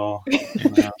heal? You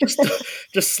know?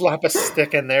 just slap a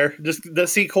stick in there.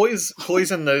 See, Coy's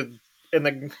in the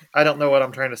I don't know what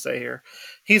I'm trying to say here.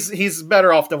 He's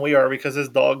better off than we are because his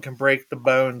dog can break the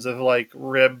bones of like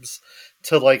ribs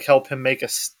to like help him make a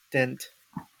stint.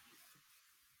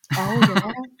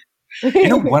 Oh yeah. You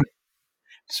know what?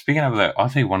 Speaking of that, I'll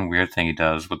tell you one weird thing he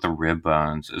does with the rib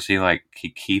bones is he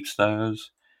keeps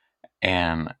those,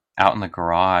 and out in the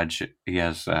garage he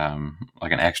has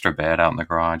like an extra bed out in the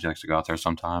garage. He likes to go out there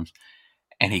sometimes,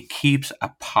 and he keeps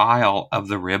a pile of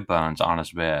the rib bones on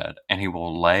his bed, and he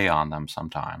will lay on them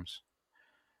sometimes.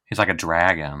 He's like a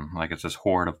dragon, like it's this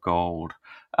hoard of gold,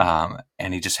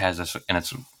 and he just has this, and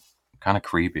it's kind of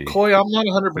creepy. Coy, I'm not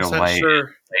 100%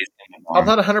 sure. I'm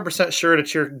not 100% sure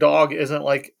that your dog isn't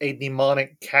like a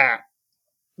demonic cat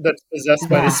that's possessed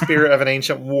by the spirit of an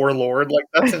ancient warlord. Like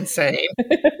that's insane.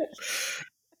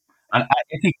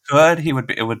 If he could,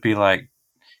 it would be like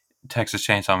Texas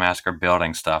Chainsaw Massacre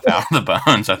building stuff out of the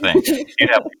bones. I think he'd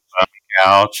have a bone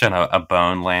couch and a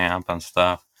bone lamp and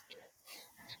stuff.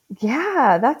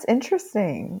 Yeah, that's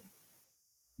interesting.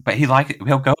 But he'll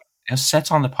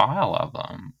sits on the pile of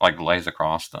them, like lays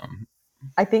across them.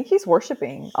 I think he's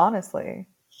worshiping, honestly.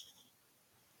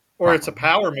 Or it's a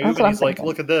power move, and he's like,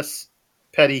 look at this,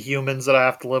 petty humans that I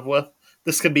have to live with.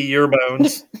 This could be your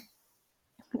bones.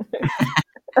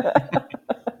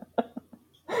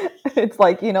 It's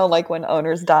like, like when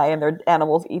owners die and their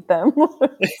animals eat them.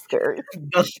 It's scary.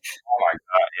 Oh my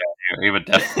god, yeah, he would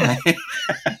definitely.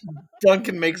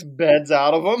 Duncan makes beds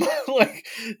out of them. Like,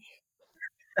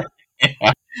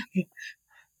 Yeah.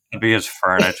 It'd be his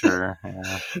furniture.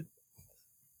 Yeah.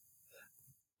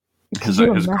 Could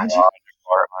you His imagine? garage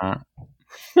apartment.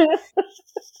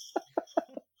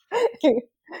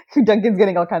 Duncan's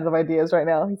getting all kinds of ideas right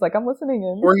now. He's like, I'm listening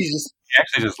in. or he's just He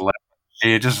actually just left.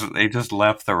 He just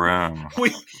left the room.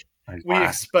 we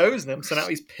exposed him, so now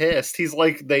he's pissed. He's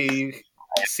like, they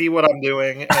see what I'm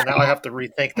doing, and now I have to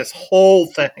rethink this whole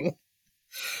thing.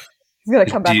 He's gonna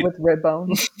come back with rib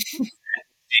bones.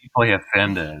 Deeply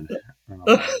offended.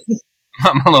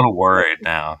 I'm a little worried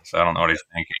now, so I don't know what he's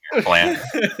thinking or planning.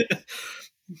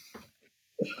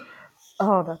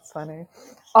 Oh, that's funny.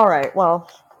 All right, well,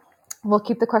 we'll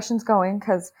keep the questions going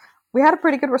because we had a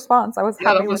pretty good response. I was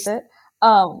happy with it.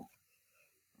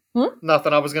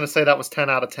 Nothing. I was going to say that was 10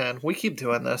 out of 10. We keep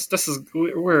doing this.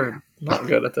 We're not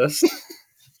good at this.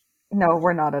 No,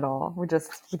 we're not at all. We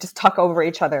just talk over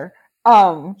each other.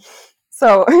 So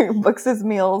Books'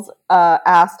 Meals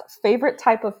asked, favorite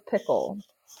type of pickle?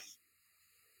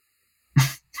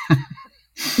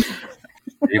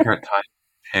 Favorite type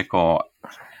of pickle?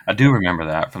 I do remember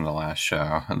that from the last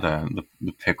show, the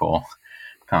pickle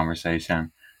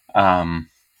conversation. I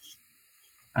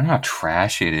don't know how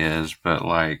trashy it is, but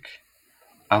like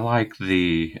I like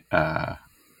the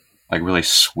like really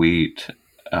sweet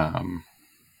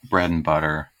bread and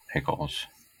butter pickles.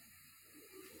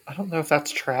 I don't know if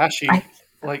that's trashy. I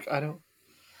don't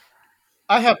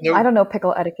know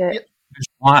pickle etiquette.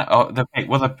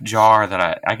 The jar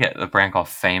that I get the brand called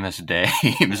Famous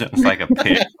Dave's. It's like a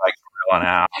pig like grilling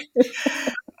out,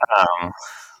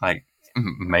 like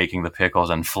making the pickles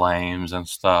in flames and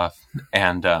stuff,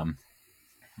 and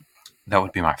that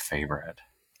would be my favorite.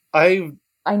 I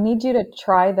need you to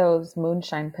try those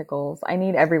moonshine pickles. I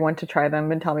need everyone to try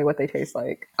them and tell me what they taste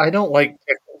like. I don't like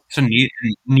pickles. So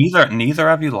neither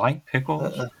of you like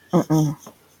pickles? Uh-uh.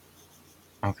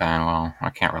 Okay, well, I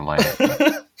can't relate.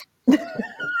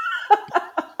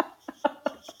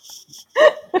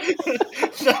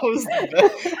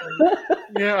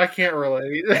 Yeah, I can't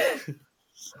relate.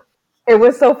 It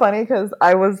was so funny because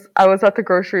I was at the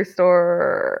grocery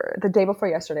store the day before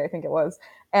yesterday, I think it was,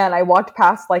 and I walked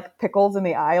past like pickles in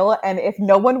the aisle, and if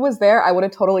no one was there, I would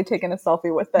have totally taken a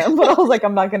selfie with them. But I was like,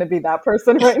 I'm not going to be that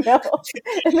person right now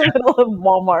in the middle of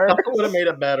Walmart. That would have made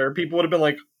it better. People would have been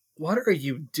like, "What are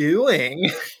you doing?"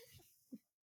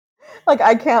 Like,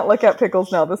 I can't look at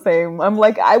pickles now the same. I'm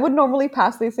like, I would normally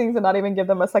pass these things and not even give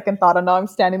them a second thought, and now I'm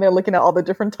standing there looking at all the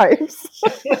different types.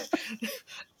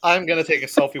 I'm going to take a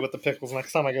selfie with the pickles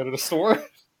next time I go to the store.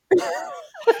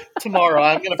 Tomorrow,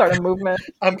 I'm going to start a movement.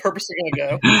 I'm purposely going to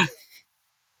go.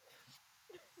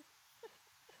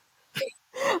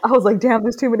 I was like, damn,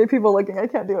 there's too many people looking. I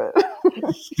can't do it.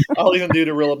 I'll even do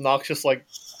the real obnoxious, like,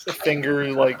 finger,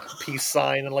 like, peace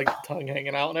sign and, like, tongue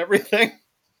hanging out and everything.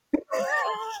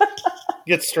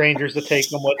 Get strangers to take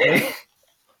them with me.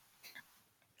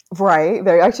 Right.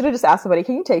 There, I should have just asked somebody,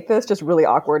 can you take this? Just really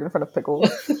awkward in front of pickles.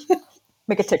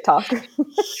 Make a TikTok. Pickle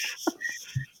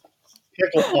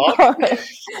talk.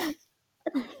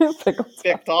 Pickle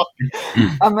TikTok.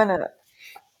 I'm gonna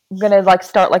like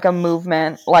start like a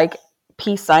movement, like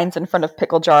peace signs in front of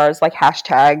pickle jars, like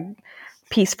hashtag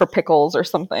peace for pickles or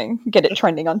something. Get it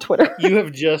trending on Twitter. You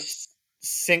have just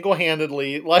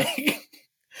single-handedly, like,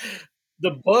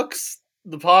 the books,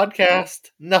 the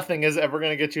podcast, nothing is ever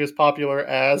going to get you as popular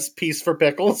as Peace for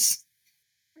Pickles.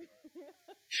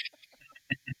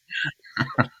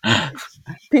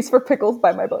 Peace for Pickles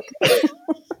by my book.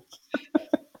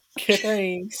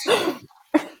 Thanks.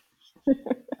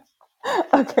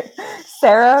 Okay.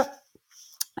 Sarah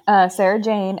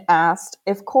Jane asked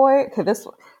if Coy,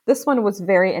 this one was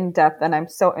very in-depth and I'm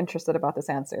so interested about this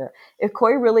answer. If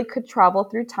Coy really could travel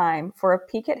through time for a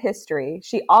peek at history,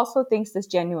 she also thinks this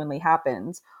genuinely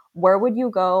happens. Where would you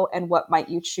go and what might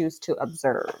you choose to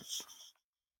observe?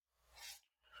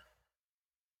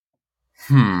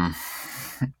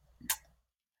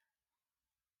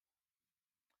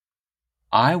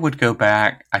 I would go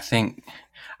back,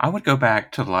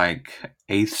 to like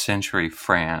 8th century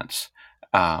France,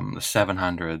 the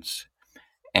 700s,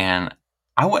 and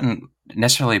I wouldn't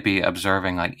necessarily be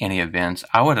observing like any events.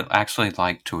 I would actually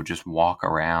like to just walk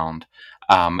around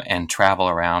and travel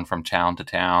around from town to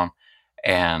town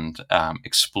and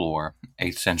explore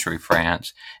 8th century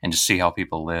France and just see how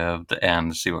people lived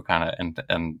and see what kind of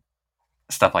and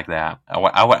stuff like that.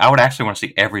 I would actually want to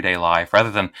see everyday life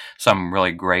rather than some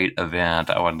really great event.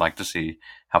 I would like to see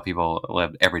how people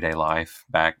lived everyday life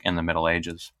back in the Middle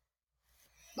Ages.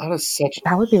 That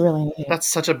would be really neat. That's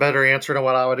such a better answer than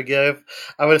what I would have given.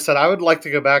 I would have said I would like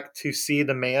to go back to see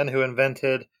the man who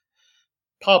invented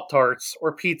Pop-Tarts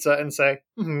or pizza and say,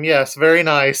 yes, very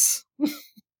nice.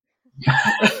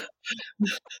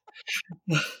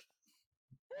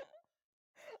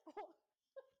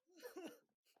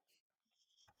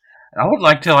 I would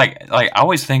like to I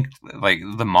always think like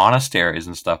the monasteries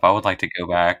and stuff. I would like to go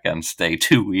back and stay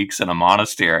 2 weeks in a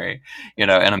monastery, in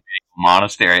a medieval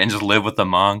monastery, and just live with the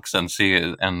monks and see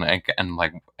it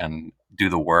and do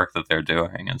the work that they're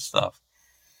doing and stuff.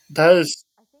 That is.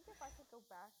 I think if I could go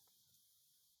back.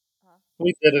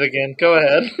 We did it again. Go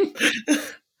ahead.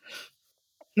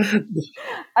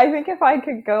 I think if I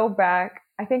could go back,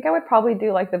 I think I would probably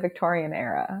do like the Victorian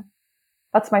era.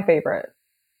 That's my favorite.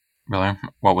 Really?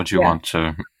 What would you Yeah. want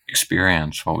to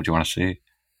experience? What would you want to see?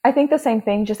 I think the same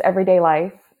thing, just everyday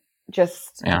life,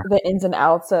 just Yeah. the ins and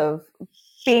outs of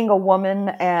being a woman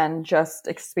and just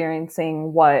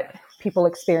experiencing what people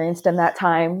experienced in that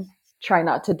time. Try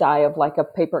not to die of like a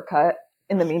paper cut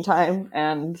in the meantime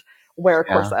and wear a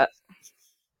Yeah. corset.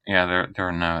 Yeah,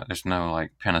 there's no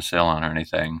like penicillin or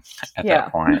anything at Yeah.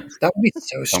 that point. That would be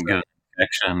so Don't strange. get an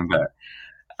infection, but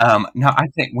no, I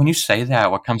think when you say that,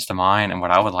 what comes to mind and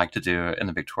what I would like to do in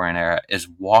the Victorian era is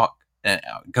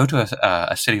go to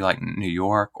a city like New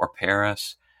York or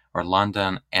Paris or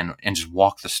London and just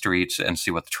walk the streets and see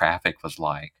what the traffic was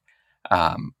like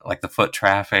the foot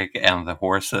traffic and the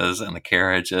horses and the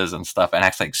carriages and stuff, and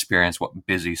actually experience what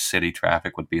busy city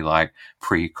traffic would be like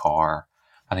pre-car.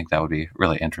 I think that would be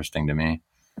really interesting to me.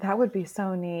 That would be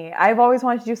so neat. I've always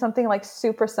wanted to do something like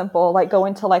super simple, like go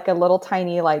into like a little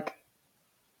tiny like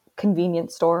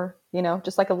convenience store,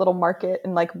 just like a little market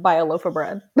and like buy a loaf of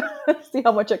bread. See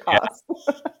how much it costs.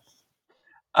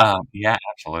 Yeah,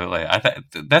 absolutely.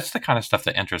 That's the kind of stuff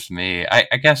that interests me.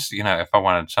 I guess if I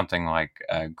wanted something like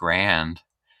grand,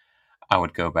 I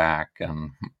would go back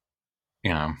and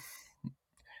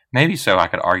maybe so I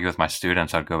could argue with my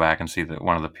students. I'd go back and see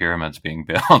one of the pyramids being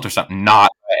built or something, not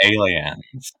by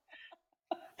aliens.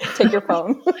 Take your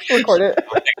phone, record it.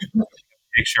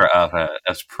 Picture of it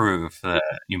as proof that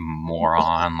you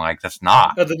moron, like that's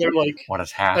not And then they're like, what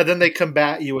has happened. and then they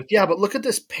combat you with, yeah, but look at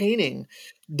this painting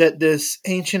that this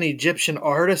ancient Egyptian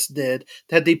artist did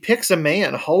that depicts a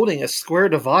man holding a square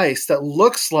device that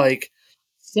looks like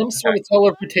some sort of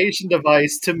teleportation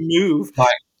device to move.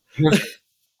 Like,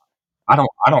 I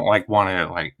don't like want to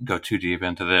like go too deep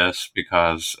into this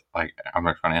because like I'm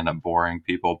not going to end up boring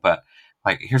people, but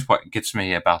like here's what gets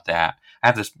me about that. I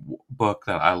have this book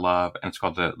that I love, and it's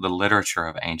called the Literature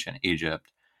of Ancient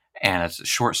Egypt, and it's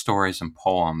short stories and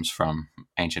poems from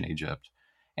ancient Egypt,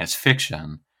 and it's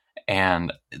fiction.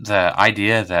 And the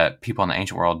idea that people in the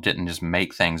ancient world didn't just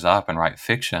make things up and write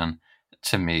fiction,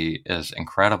 to me, is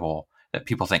incredible. That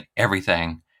people think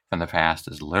everything from the past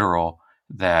is literal,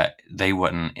 that they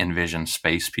wouldn't envision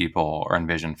space people or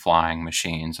envision flying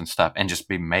machines and stuff and just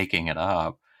be making it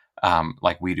up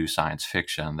like we do science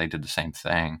fiction. They did the same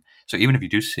thing. So even if you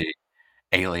do see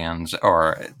aliens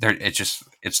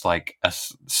it's like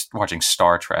us watching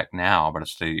Star Trek now, but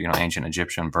it's the ancient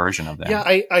Egyptian version of them. Yeah,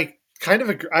 I kind of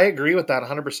agree with that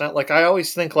 100%. Like I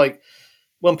always think like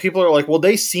when people are like, well,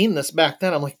 they seen this back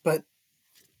then. I'm like, but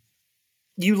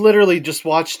you literally just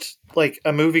watched like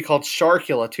a movie called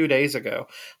Sharkula 2 days ago.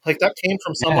 Like that came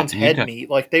from someone's head meat.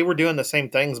 Like they were doing the same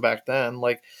things back then.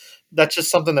 Like that's just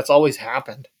something that's always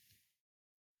happened.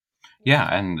 Yeah,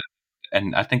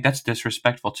 and I think that's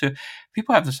disrespectful too.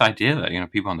 People have this idea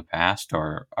that people in the past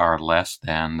are less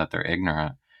than, that they're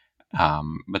ignorant,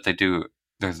 but they do.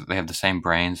 They have the same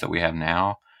brains that we have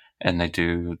now, and they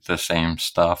do the same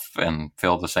stuff and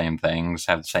feel the same things,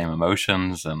 have the same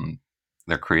emotions, and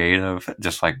they're creative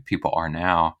just like people are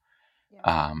now.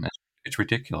 Yeah. It's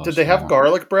ridiculous. Did they have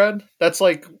garlic bread? That's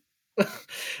like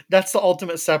that's the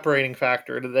ultimate separating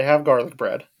factor. Did they have garlic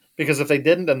bread? Because if they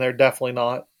didn't, then they're definitely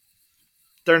not.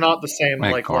 They're not the same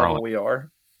like level we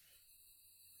are.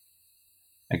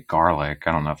 Like garlic,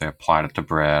 I don't know if they applied it to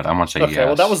bread. I'm gonna say yes. Okay,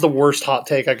 well that was the worst hot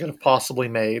take I could have possibly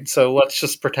made. So let's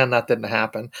just pretend that didn't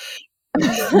happen.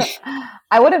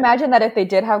 I would imagine that if they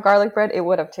did have garlic bread, it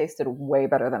would have tasted way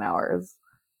better than ours.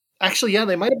 Actually, yeah,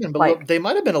 they might have been. They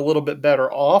might have been a little bit better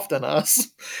off than us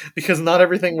because not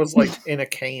everything was like in a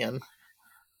can.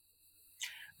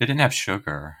 They didn't have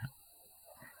sugar.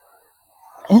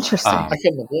 Interesting. I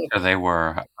couldn't believe it. So they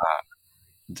were.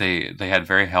 They had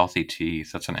very healthy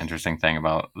teeth. That's an interesting thing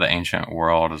about the ancient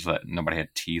world, is that nobody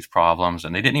had teeth problems,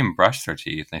 and they didn't even brush their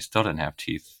teeth. They still didn't have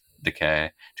tooth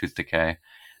decay,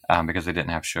 because they didn't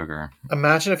have sugar.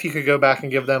 Imagine if you could go back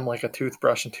and give them like a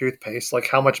toothbrush and toothpaste, like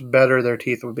how much better their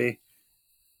teeth would be.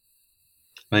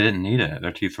 They didn't need it.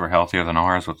 Their teeth were healthier than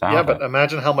ours without it. Yeah, but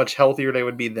imagine how much healthier they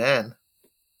would be then.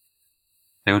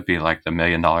 They would be like the $1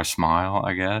 Million Smile,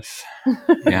 I guess.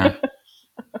 Yeah.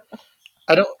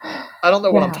 I don't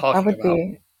know what I'm Yeah, that talking would about.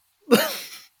 be.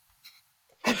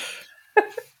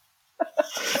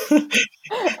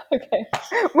 Okay,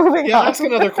 moving Yeah, on. ask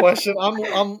another question.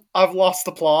 I've lost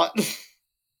the plot.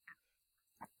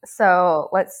 So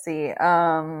let's see.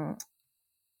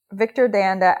 Victor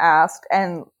Danda asked,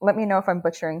 and let me know if I'm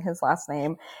butchering his last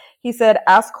name. He said,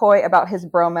 "Ask Coy about his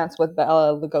bromance with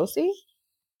Bella Lugosi."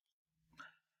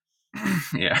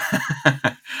 Yeah.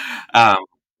 um,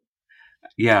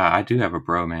 yeah, I do have a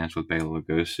bromance with Bela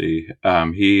Lugosi.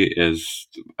 He is,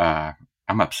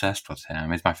 I'm obsessed with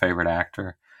him. He's my favorite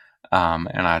actor.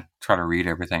 And I try to read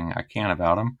everything I can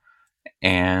about him.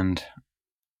 And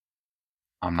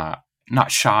I'm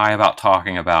not shy about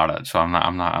talking about it. So I'm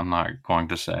not going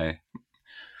to say,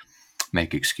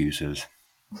 make excuses.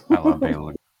 I love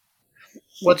Bela Lugosi.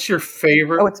 What's your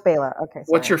favorite? Oh, it's Bela. Okay,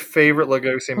 What's sorry. your favorite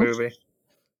Lugosi Hmm? movie?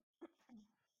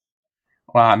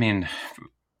 Well, I mean,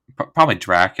 probably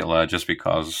Dracula, just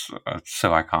because it's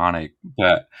so iconic.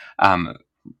 But um,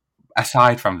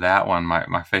 aside from that one,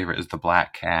 my favorite is The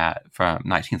Black Cat from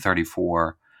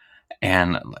 1934,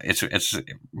 and it's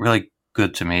really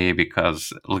good to me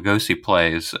because Lugosi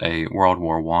plays a World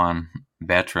War One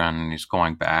veteran. And he's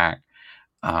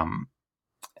um,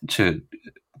 to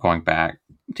going back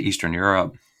to Eastern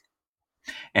Europe,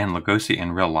 and Lugosi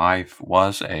in real life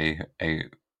was a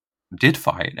did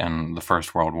fight in the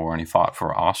First World War, and he fought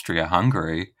for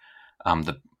Austria-Hungary.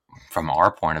 The From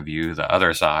our point of view, the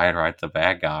other side, right, the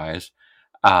bad guys,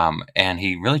 and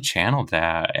he really channeled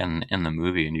that in the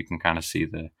movie, and you can kind of see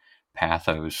the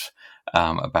pathos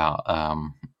about,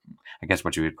 I guess,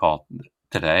 what you would call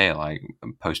today like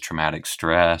post-traumatic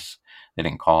stress. They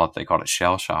didn't call it; they called it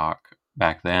shell shock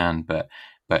back then, that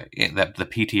the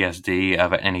PTSD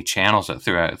of it, and he channels it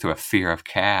through a fear of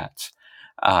cats,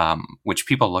 which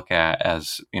people look at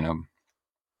as,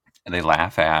 they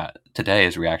laugh at today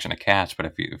as reaction to cats.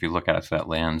 But if you look at it through that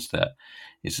lens, that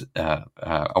is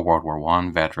a World War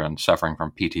One veteran suffering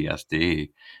from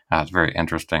PTSD, it's very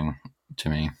interesting to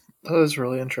me. That is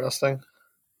really interesting.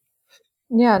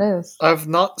 Yeah, it is. I've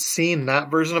not seen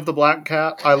that version of The Black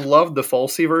Cat. I love the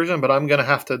Folsey version, but I'm gonna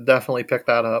have to definitely pick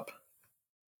that up.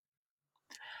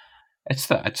 It's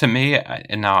to me,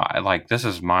 and now I like, this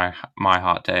is my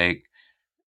hot take.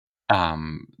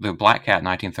 The Black Cat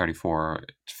 1934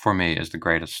 for me is the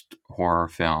greatest horror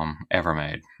film ever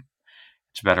made.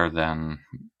 It's better than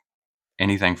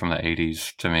anything from the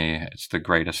 80s to me. It's the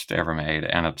greatest ever made,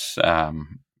 and it's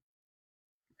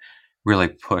really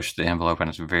pushed the envelope, and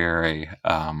it's very,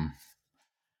 I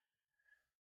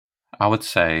would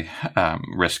say,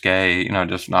 risque.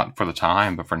 Just not for the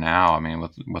time, but for now. I mean,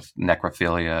 with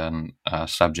necrophilia and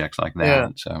subjects like Yeah,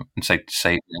 that. So, and say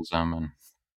Satanism,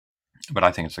 but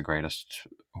I think it's the greatest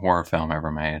horror film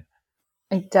ever made.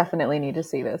 I definitely need to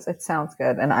see this. It sounds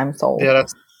good, and I'm sold. yeah,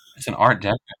 that's It's an Art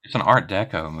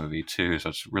Deco movie too, so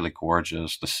it's really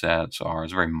gorgeous. The sets are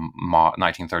it's very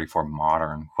 1934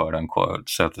 modern, quote unquote.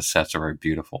 So the sets are very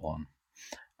beautiful, and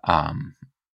um,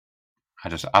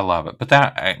 I love it. But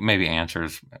that maybe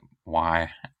answers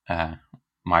why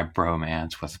my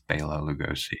bromance with Bela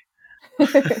Lugosi.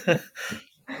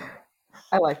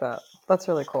 I like that. That's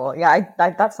really cool. Yeah,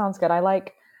 that sounds good. I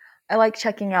like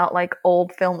checking out like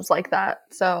old films like that.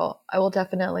 So I will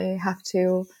definitely have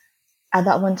to add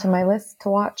that one to my list to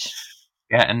watch.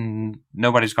 Yeah, and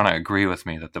nobody's going to agree with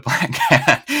me that The Black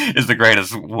Cat is the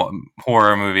greatest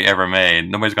horror movie ever made.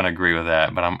 Nobody's going to agree with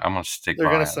that, but I'm going to stick they're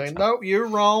by gonna it. say, So. no, you're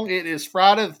wrong. It is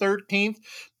Friday the 13th,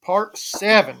 Part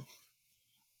 7.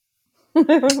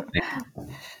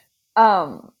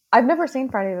 I've never seen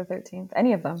Friday the 13th,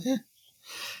 any of them.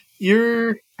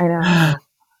 You're I know.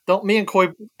 don't me and Coy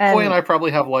and I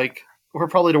probably have we're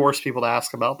probably the worst people to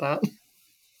ask about that.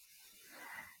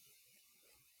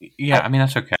 Yeah, I mean,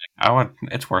 that's okay.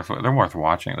 They're worth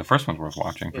watching. The first one's worth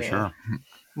watching for sure.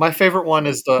 My favorite one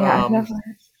is the I've never.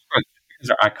 Because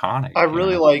they're iconic. I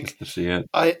really like just to see it.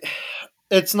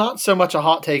 It's not so much a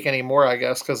hot take anymore, I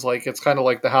guess, because it's kind of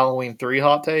like the Halloween 3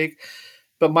 hot take.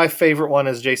 But my favorite one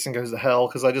is Jason Goes to Hell,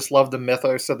 because I just love the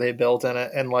mythos that they built in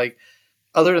it. And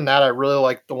other than that, I really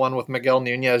like the one with Miguel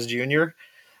Nunez Jr.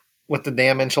 with the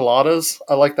damn enchiladas.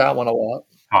 I like that one a lot.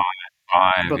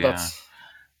 Five, But yeah.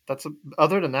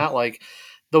 other than that,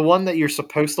 the one that you're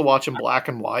supposed to watch in black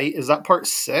and white, is that part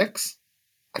 6?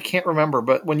 I can't remember,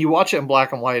 but when you watch it in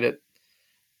black and white, it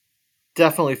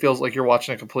definitely feels like you're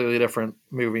watching a completely different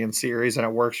movie and series, and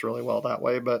it works really well that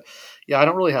way. But yeah, I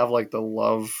don't really have the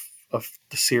love of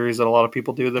the series that a lot of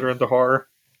people do that are into horror.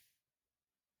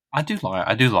 I do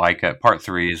like it. Part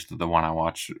 3 is the one I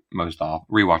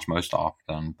rewatch most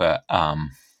often, but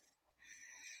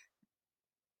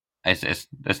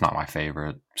it's not my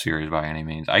favorite series by any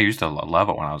means. I used to love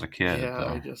it when I was a kid,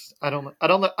 Yeah, though. I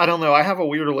don't know. I have a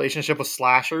weird relationship with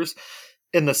slashers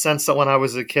in the sense that when I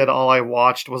was a kid, all I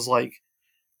watched was like,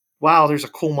 wow, there's a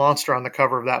cool monster on the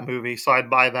cover of that movie, so I'd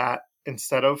buy that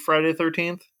instead of Friday the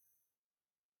 13th.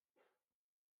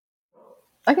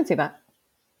 I can see that.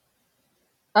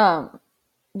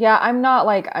 Yeah, I'm not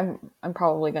like I'm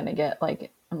probably gonna get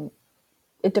like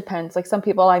it depends. Like some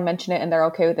people I mention it and they're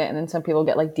okay with it, and then some people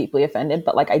get like deeply offended.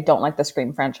 But like I don't like the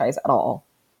Scream franchise at all.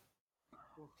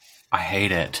 I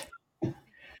hate it.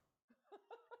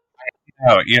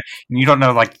 Oh, you don't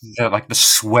know the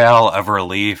swell of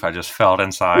relief I just felt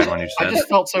inside when you I said just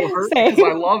felt so hurt Same.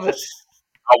 because I love it.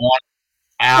 I want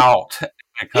out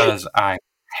because I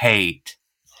hate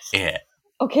it.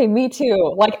 Okay, me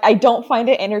too. Like I don't find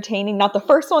it entertaining. Not the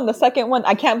first one, the second one.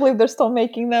 I can't believe they're still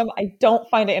making them. I don't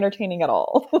find it entertaining at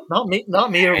all. Not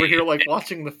me over here like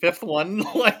watching the fifth one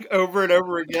like over and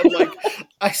over again. Like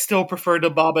I still prefer to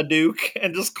Babadook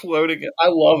and just quoting it. I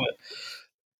love it.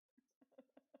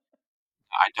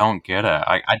 I don't get it.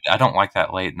 I don't like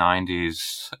that late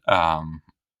 '90s kind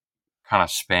of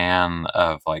span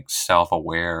of like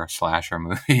self-aware slasher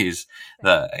movies.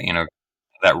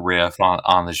 That riff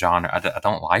on the genre. I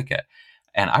don't like it,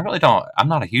 and I really don't. I'm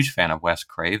not a huge fan of Wes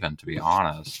Craven, to be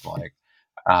honest. Like,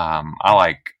 I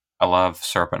love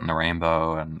Serpent and the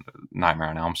Rainbow and Nightmare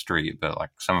on Elm Street, but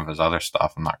like some of his other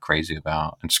stuff, I'm not crazy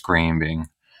about. And Scream being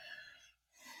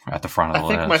at the front of I the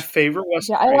think my list. favorite Wes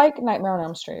Yeah, I Craven. like Nightmare on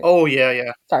Elm Street. Oh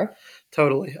yeah. Sorry.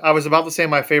 Totally. I was about to say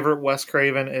my favorite Wes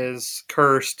Craven is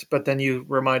Cursed, but then you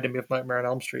reminded me of Nightmare on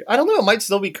Elm Street. I don't know. It might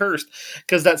still be Cursed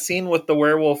because that scene with the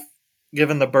werewolf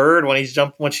giving the bird when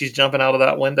she's jumping out of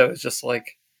that window is just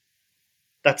like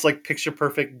that's like picture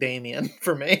perfect Damien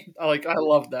for me. I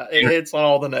love that. It hits on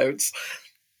all the notes.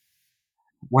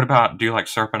 What about? Do you like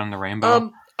Serpent and the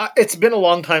Rainbow? It's been a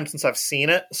long time since I've seen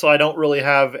it, so I don't really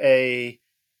have a.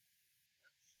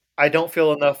 I don't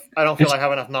feel enough. I don't feel I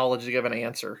have enough knowledge to give an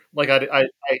answer. Like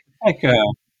Like,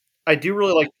 I do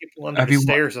really like People Under have the you?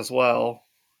 Stairs as well.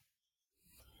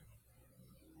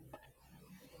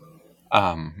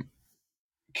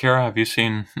 Kira, have you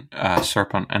seen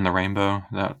Serpent and the Rainbow?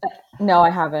 No, I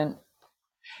haven't.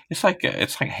 It's like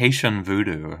Haitian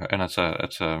voodoo, and it's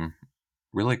a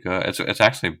really good. It's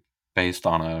actually based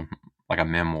on a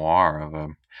memoir of a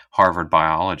Harvard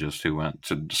biologist who went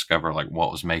to discover like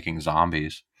what was making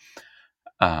zombies.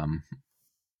 Um,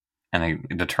 and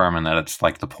they determined that it's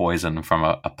like the poison from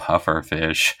a puffer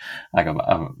fish, like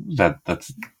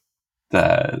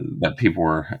that people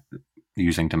were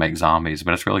using to make zombies.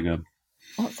 But it's really good.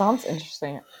 Well, it sounds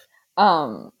interesting.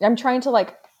 I'm trying to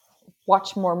like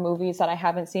watch more movies that I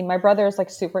haven't seen. My brother is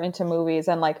like super into movies,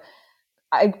 and like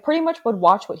I pretty much would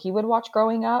watch what he would watch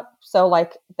growing up. So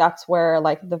like that's where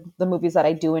like the movies that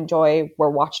I do enjoy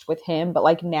were watched with him. But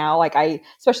like now, like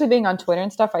especially being on Twitter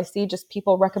and stuff, I see just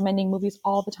people recommending movies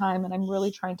all the time, and I'm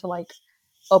really trying to like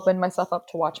open myself up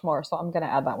to watch more. So I'm gonna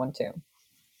add that one too.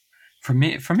 For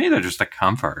me, they're just a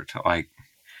comfort. Like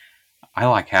I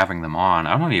like having them on.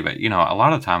 I don't even, a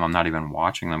lot of the time I'm not even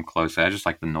watching them closely. I just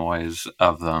like the noise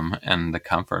of them and the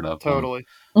comfort of Totally.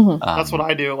 them. Mm-hmm. That's what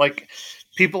I do. Like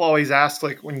people always ask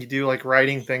like when you do like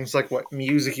writing things like what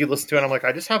music you listen to, and I'm like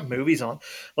I just have movies on.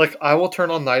 Like I will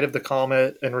turn on Night of the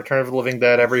Comet and Return of the Living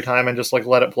Dead every time and just like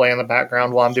let it play in the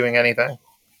background while I'm doing anything.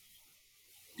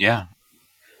 Yeah.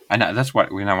 I know that's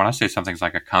what when I say something's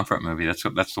like a comfort movie,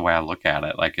 that's the way I look at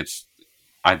it. Like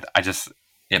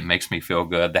it makes me feel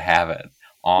good to have it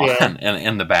on and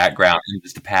in the background and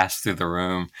just to pass through the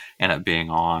room and it being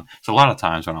on. So a lot of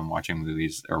times when I'm watching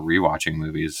movies or rewatching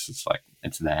movies, it's like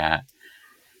it's that.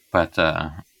 But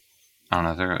I don't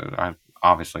know. I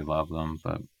obviously love them,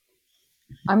 but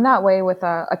I'm that way with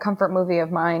a comfort movie of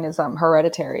mine is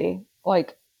Hereditary.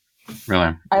 Like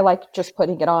really, I like just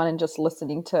putting it on and just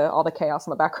listening to all the chaos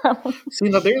in the background. See,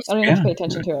 now I don't even have to pay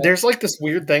attention to it. There's like this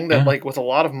weird thing that like with a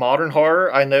lot of modern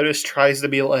horror, I notice tries to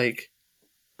be like,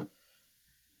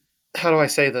 how do I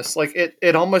say this? Like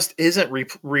it almost isn't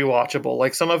rewatchable.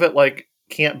 Like some of it like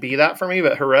can't be that for me,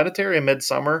 but Hereditary and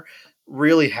Midsummer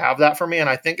really have that for me, and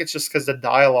I think it's just because the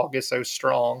dialogue is so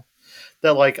strong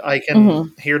that like I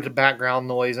can hear the background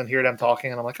noise and hear them talking,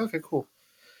 and I'm like, okay, cool.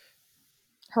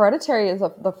 Hereditary is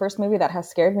the first movie that has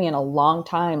scared me in a long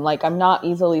time. Like I'm not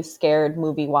easily scared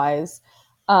movie wise.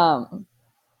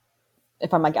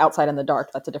 If I'm like outside in the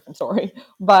dark, that's a different story.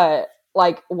 But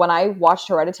like when I watched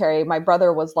Hereditary, my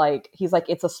brother was like, he's like,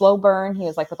 it's a slow burn. He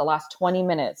was like, for the last 20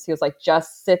 minutes, he was like,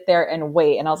 just sit there and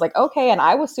wait. And I was like, okay. And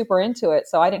I was super into it,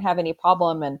 so I didn't have any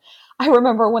problem. And I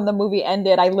remember when the movie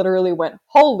ended, I literally went,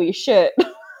 holy shit,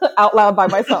 out loud by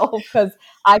myself, because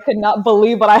I could not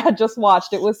believe what I had just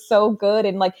watched. It was so good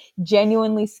and like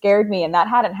genuinely scared me. And that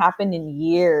hadn't happened in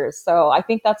years. So I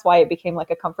think that's why it became like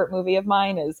a comfort movie of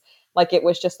mine, is like, it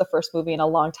was just the first movie in a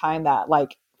long time that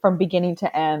like from beginning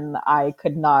to end, I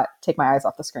could not take my eyes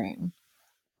off the screen.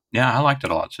 Yeah, I liked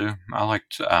it a lot too. I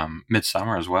liked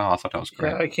Midsummer as well. I thought that was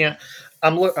great. Yeah, I can't.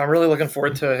 I'm really looking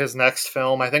forward to his next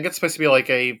film. I think it's supposed to be like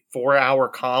a 4-hour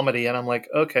comedy, and I'm like,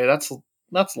 okay,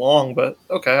 that's long, but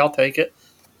okay, I'll take it.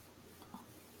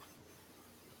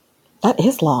 That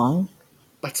is long.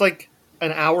 That's like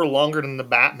an hour longer than the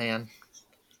Batman.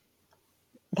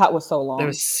 That was so long. It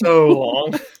was so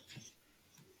long.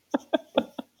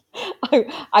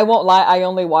 I won't lie, I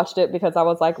only watched it because I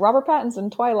was like, Robert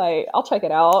Pattinson, Twilight, I'll check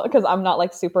it out, because I'm not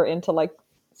like super into like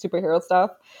superhero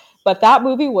stuff. But that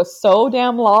movie was so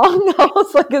damn long. I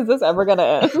was like, is this ever gonna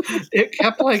end? It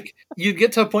kept like, you'd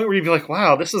get to a point where you'd be like,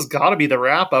 wow, this has got to be the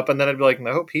wrap up, and then I'd be like,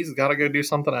 nope, he's got to go do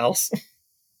something else.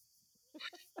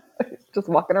 Just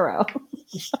walking around.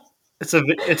 It's a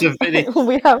video.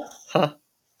 We have. Huh?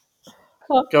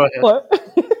 Go ahead. What?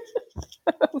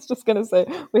 I was just gonna say,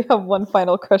 we have one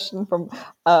final question from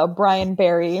Brian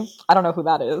Barry. I don't know who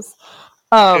that is.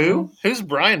 Who? Who's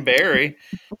Brian Barry?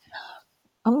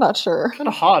 I'm not sure. Kind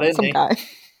of hot, isn't Some he? guy.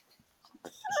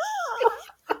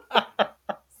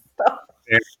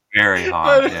 Very, very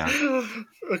hot. Yeah.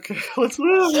 Okay, let's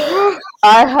move.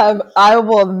 I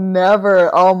will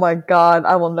never. Oh my god,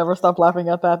 I will never stop laughing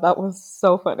at that. That was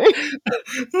so funny.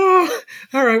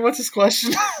 All right, what's his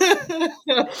question?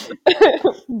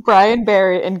 Brian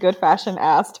Barry, in good fashion,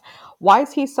 asked, "Why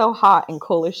is he so hot and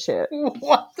cool as shit?"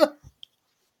 What the?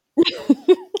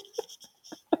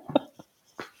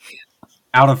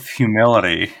 Out of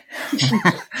humility,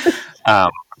 I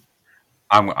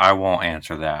won't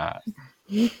answer that.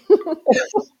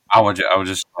 I would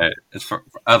just say it's for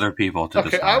other people to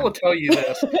decide. Okay, I will tell you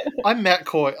this. I met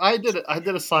Coy. I did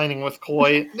a signing with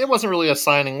Coy. It wasn't really a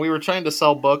signing. We were trying to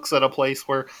sell books at a place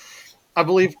where I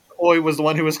believe Coy was the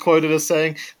one who was quoted as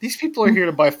saying, "These people are here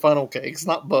to buy funnel cakes,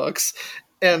 not books."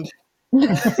 And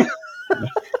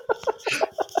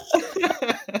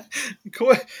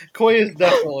Coy is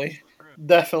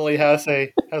definitely has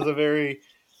a very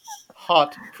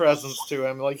hot presence to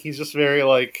him. Like, he's just very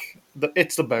like,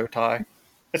 it's the bow tie.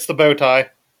 It's the bow tie.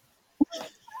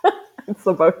 It's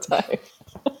the bow tie.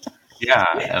 Yeah,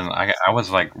 and I was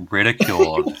like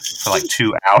ridiculed for like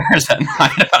 2 hours at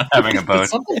night about having a bow tie. Did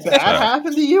something bad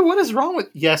happen to you? What is wrong with?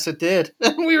 Yes, it did.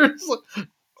 And we were just like,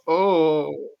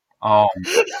 oh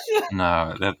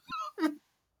no, the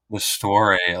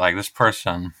story, like this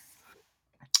person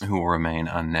who will remain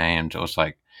unnamed, was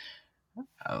like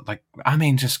I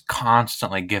mean, just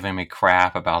constantly giving me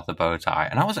crap about the bow tie,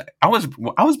 and I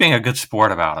was being a good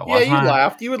sport about it. Wasn't I?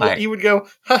 Laughed. You would go,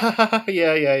 ha, ha, ha, ha,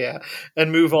 yeah,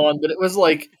 and move on. But it was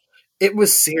like, it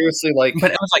was seriously like, but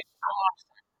it was like,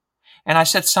 and I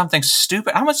said something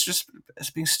stupid. I was just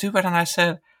being stupid, and I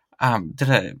said, did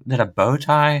a bow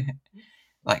tie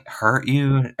like hurt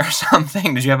you or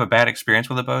something? Did you have a bad experience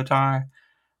with a bow tie?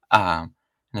 And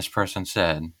this person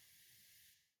said,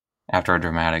 after a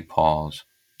dramatic pause,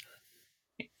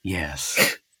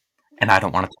 yes. And I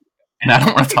don't want to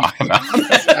talk about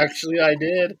it. Actually, I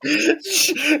did.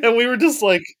 And we were just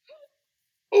like,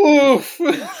 oof.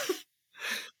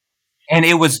 And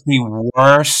it was the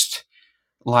worst,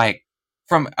 like,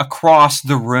 from across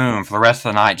the room for the rest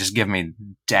of the night, just giving me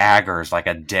daggers, like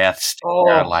a death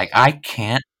stare. Oh. Like, I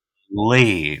can't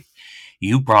believe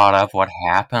you brought up what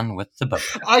happened with the boat.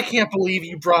 I can't believe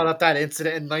you brought up that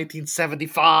incident in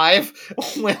 1975.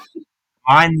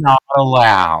 I'm not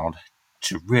allowed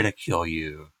to ridicule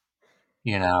you,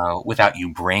 without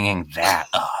you bringing that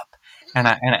up. And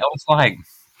it was like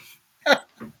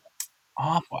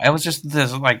awful. It was just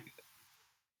this, like,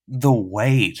 the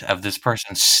weight of this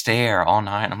person's stare all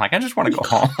night. I'm like, I just want to go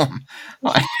home.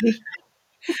 like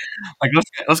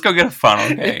let's go get a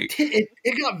funnel cake.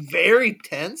 It got very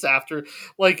tense after.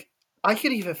 Like, I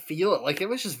could even feel it. Like, it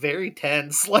was just very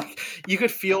tense. Like, you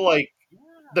could feel like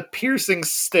the piercing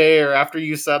stare after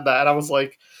you said that. And I was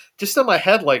like, just in my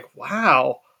head, like,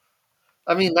 wow.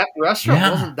 I mean, that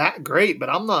restaurant wasn't that great, but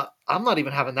I'm not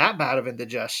even having that bad of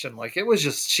indigestion. Like, it was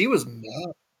just, she was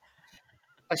mad.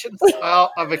 I shouldn't.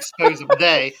 Well, I've exposed them.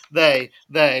 They.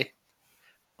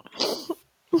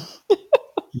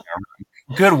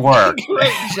 Good work.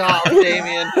 Great job,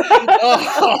 Damien.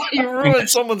 Oh, you ruined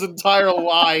someone's entire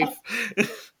life.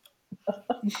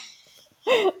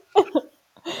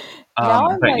 Now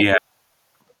I'm but like, yeah,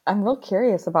 I'm real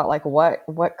curious about like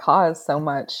what caused so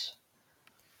much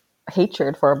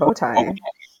hatred for a bow tie.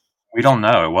 we don't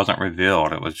know. It wasn't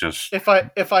revealed. It was just If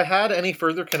I had any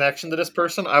further connection to this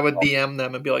person, I would DM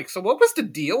them and be like, "So what was the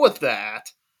deal with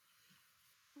that?"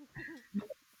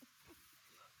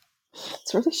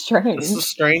 It's really strange. This is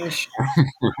strange.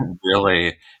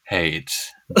 really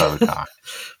hates bow tie.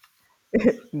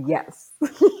 Yes.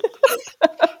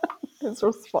 His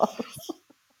response.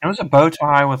 It was a bow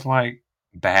tie with like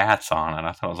bats on it.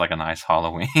 I thought it was like a nice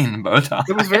Halloween bow tie.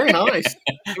 It was very nice.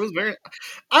 It was very.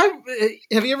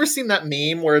 Have you ever seen that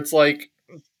meme where it's like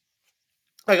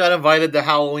I got invited to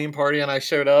Halloween party and I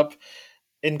showed up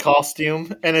in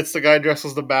costume and it's the guy dressed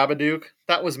as the Babadook?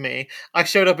 That was me. I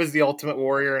showed up as the Ultimate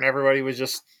Warrior and everybody was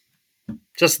just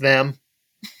them.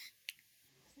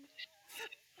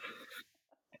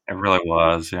 It really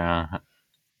was, yeah.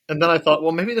 And then I thought,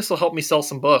 well, maybe this will help me sell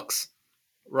some books.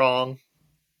 Wrong.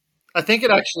 I think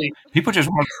it actually. People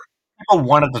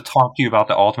wanted to talk to you about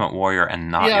the Ultimate Warrior and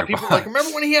not Yeah, your people books. like,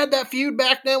 remember when he had that feud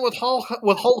back then with Hulk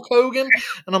Hogan?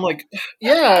 And I'm like,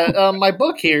 yeah, my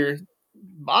book here,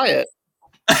 buy it.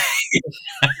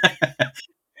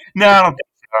 No, I don't think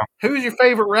Who's your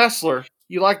favorite wrestler?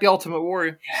 You like the Ultimate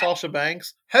Warrior, Sasha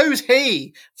Banks? Who's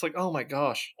he? It's like, oh my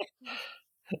gosh.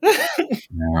 so.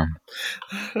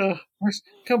 Yeah.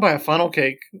 Come buy a funnel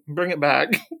cake, bring it back.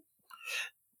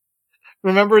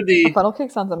 Remember A funnel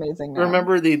cake sounds amazing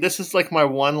now. this is like my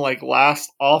one like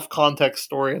last off context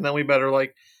story, and then we better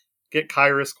like get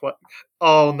Kyra's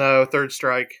oh no, third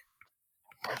strike.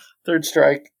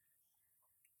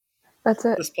 That's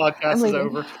it. This podcast is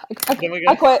over. I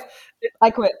quit. I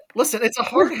quit. Listen, it's a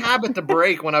hard habit to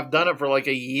break when I've done it for like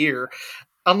a year.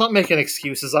 I'm not making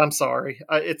excuses. I'm sorry.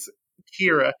 It's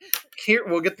Kyra.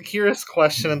 We'll get the Kyra's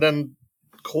question and then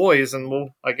Coy's, and we'll,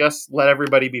 I guess, let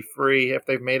everybody be free if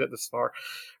they've made it this far.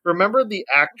 Remember the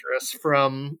actress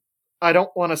from, I don't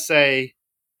want to say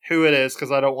who it is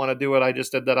because I don't want to do it. I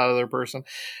just did that other person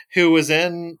who was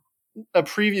in a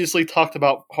previously talked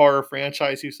about horror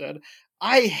franchise who said,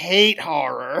 I hate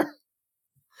horror.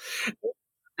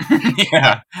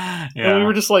 Yeah. And we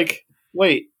were just like,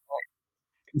 wait.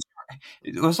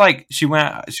 It was like she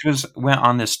went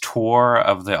on this tour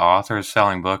of the authors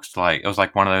selling books. Like it was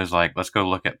like one of those like, let's go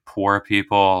look at poor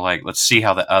people. Like let's see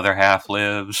how the other half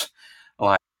lives.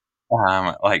 Like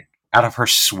out of her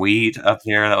suite up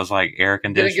there that was like air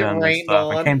conditioned and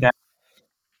stuff, and came down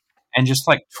and just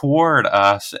like toured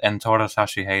us and told us how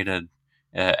she hated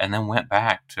it, and then went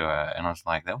back to it. And I was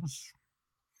like, it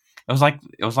was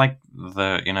like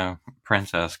the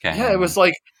princess came. Yeah, it was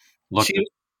like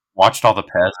watched all the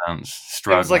peasants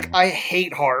struggling. It was like, I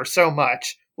hate horror so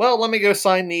much. Well, let me go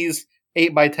sign these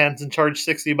 8x10s and charge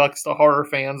 $60 to horror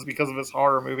fans because of this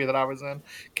horror movie that I was in.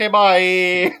 Okay,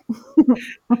 bye.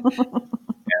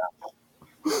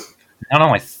 Not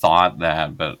only thought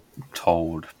that, but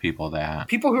told people that.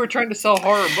 People who are trying to sell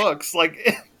horror books,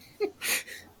 like,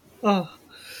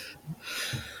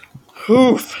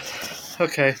 oof.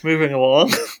 Okay, moving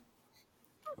along.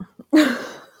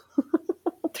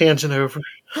 Tangent over.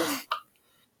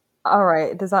 All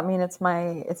right. Does that mean it's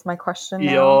my question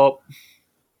now? Yup.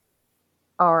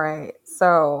 All right.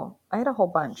 So I had a whole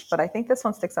bunch, but I think this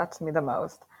one sticks out to me the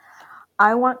most.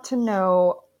 I want to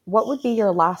know, what would be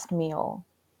your last meal?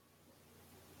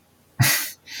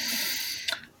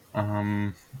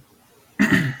 My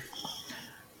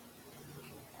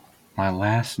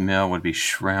last meal would be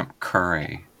shrimp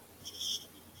curry.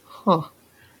 Huh.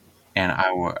 And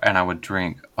I would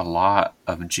drink a lot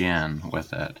of gin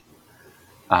with it.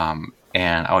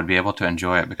 And I would be able to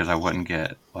enjoy it because I wouldn't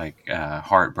get like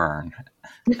heartburn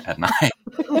at night.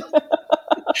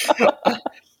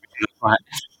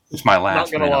 It's my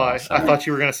last. Not gonna lie, so. I thought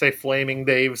you were gonna say Flaming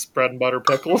Dave's bread and butter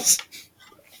pickles.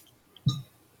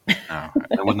 No,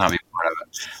 it would not be part of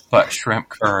it. But shrimp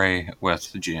curry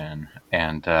with gin,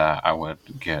 and I would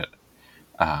get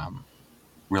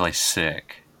really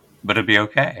sick, but it'd be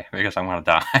okay because I'm gonna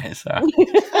die. So I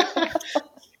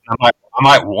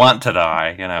might want to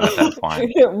die, at that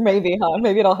point. Maybe, huh?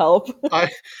 Maybe it'll help.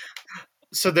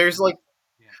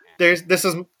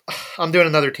 I'm doing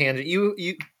another tangent. You,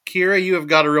 Kyra, you have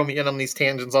got to reel me in on these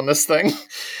tangents on this thing.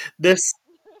 This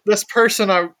person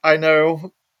I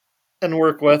know and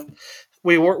work with,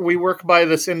 we work by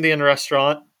this Indian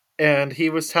restaurant, and he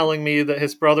was telling me that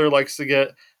his brother likes to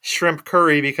get shrimp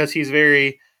curry because he's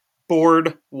very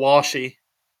board washy.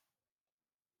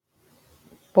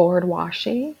 Board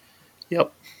washy?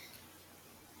 Yep.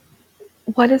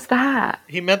 What is that?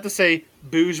 He meant to say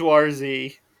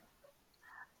bourgeoisie.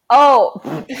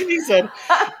 Oh. He said,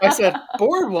 I said,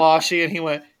 board washy. And he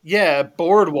went, yeah,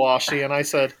 board washy. And I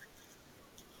said,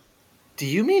 do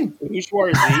you mean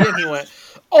bourgeoisie? And he went,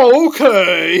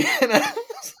 okay.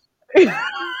 And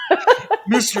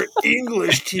Mr.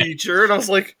 English teacher. And I was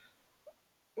like,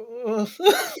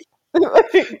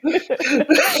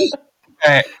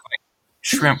 Hey,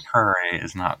 shrimp curry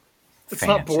is not it's fancy.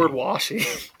 not board washy.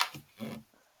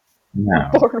 No.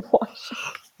 Board wash.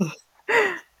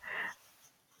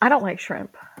 I don't like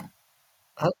shrimp.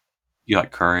 You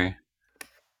like curry?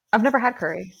 I've never had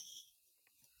curry.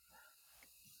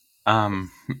 Do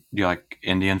you like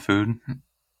Indian food?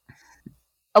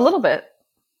 A little bit.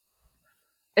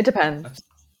 It depends.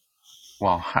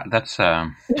 Well, that's I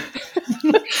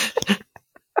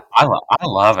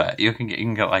love it. You can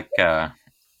get like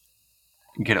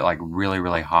get it like really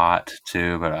really hot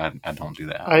too, but I don't do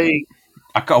that. I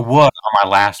would on my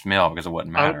last meal because it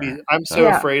wouldn't matter. I'm so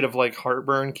afraid of like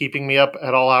heartburn keeping me up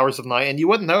at all hours of the night, and you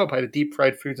wouldn't know if I had deep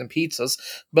fried foods and pizzas,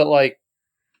 but like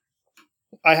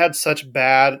I had such a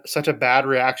bad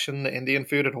reaction to Indian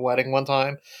food at a wedding one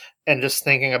time, and just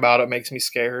thinking about it makes me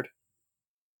scared.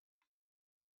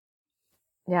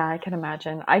 Yeah, I can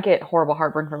imagine. I get horrible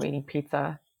heartburn from eating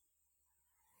pizza,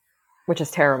 which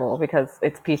is terrible because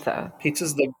it's pizza.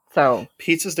 Pizza's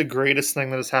the greatest thing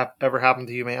that has ever happened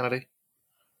to humanity.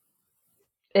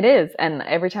 It is, and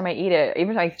every time I eat it,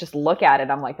 even if I just look at it,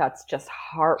 I'm like, that's just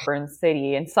heartburn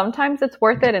city. And sometimes it's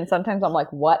worth it, and sometimes I'm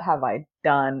like, what have I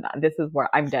done? This is where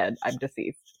I'm dead. I'm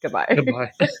deceased. Goodbye.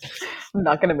 I'm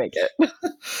not gonna make it.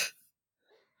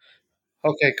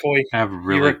 Okay, Coy. I have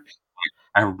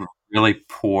really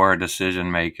poor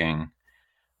decision making,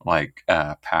 like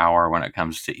power when it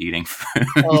comes to eating food.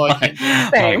 Oh,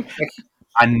 same.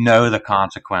 I know the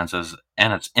consequences,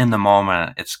 and it's in the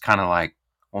moment. It's kind of like,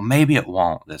 well, maybe it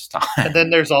won't this time. And then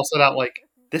there's also that like,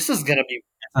 this is gonna be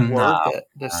worth it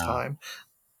this time.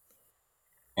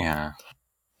 Yeah.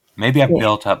 Maybe I've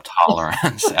built up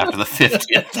tolerance after the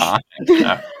 50th time.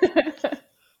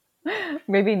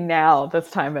 Maybe now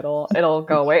this time it'll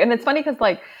go away. And it's funny because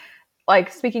like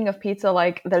speaking of pizza,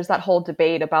 like there's that whole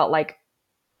debate about like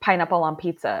pineapple on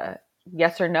pizza,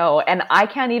 yes or no, and I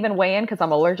can't even weigh in because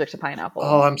I'm allergic to pineapple.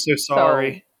 Oh, I'm so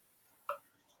sorry. So,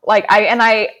 like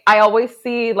I always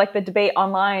see like the debate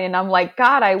online, and I'm like,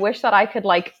 God, I wish that I could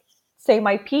like say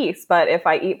my piece, but if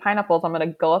I eat pineapples, I'm gonna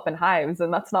go up in hives,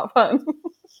 and that's not fun.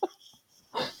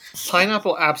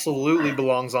 Pineapple absolutely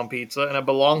belongs on pizza, and it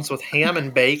belongs with ham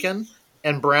and bacon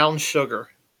and brown sugar.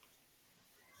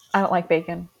 I don't like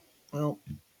bacon. Well,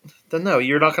 then no,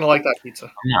 you're not going to like that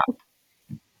pizza.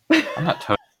 I'm not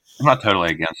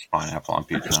totally against pineapple on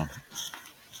pizza.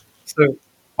 So,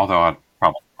 although I'd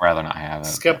probably rather not have it.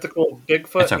 Skeptical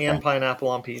Bigfoot and pineapple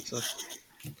on pizza.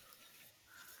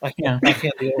 I can't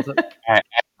deal with it.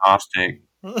 Agnostic.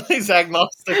 He's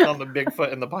agnostic on the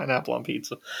Bigfoot and the pineapple on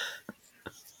pizza.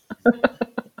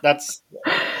 That's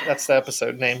the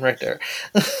episode name right there.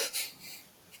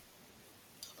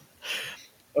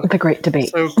 The great debate.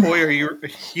 So, Coy,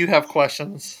 you have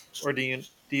questions, or do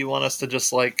you want us to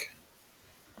just like?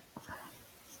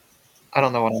 I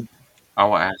don't know what I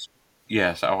will ask.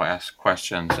 Yes, I will ask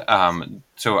questions.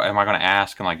 So, am I going to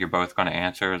ask, and like you're both going to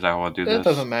answer? Is that how we'll do this? It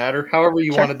doesn't matter. However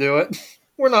you want to do it.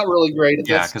 We're not really great at this.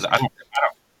 Yeah, because I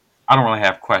don't really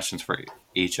have questions for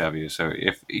each of you. So,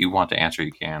 if you want to answer,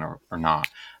 you can, or not.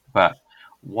 But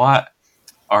what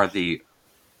are the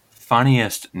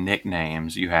funniest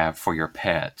nicknames you have for your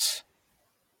pets?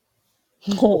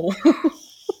 Oh.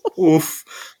 Oof.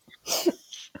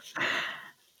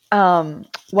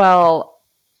 Well,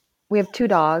 we have two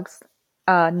dogs,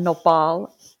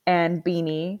 Nopal and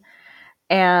Beanie,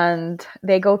 and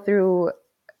they go through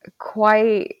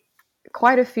quite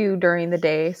a few during the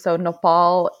day. So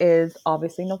Nopal is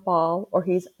obviously Nopal, or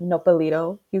he's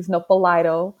Nopalito. He's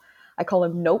Nopalito. I call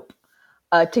him Nope.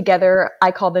 Together,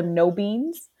 I call them No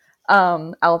Beans.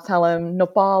 I'll tell him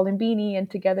Nopal and Beanie, and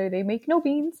together they make No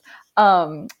Beans.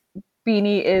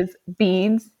 Beanie is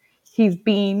Beans. He's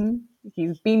Bean.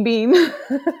 He's Bean.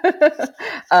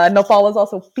 Nopal is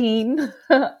also Bean.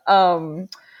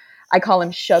 I call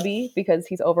him Chubby because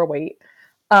he's overweight.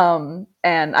 And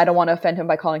I don't want to offend him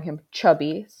by calling him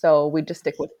Chubby, so we just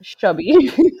stick with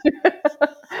Chubby.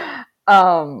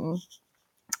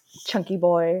 Chunky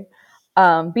Boy.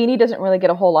 Beanie doesn't really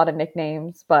get a whole lot of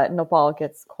nicknames, but Nopal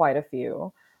gets quite a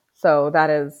few. So that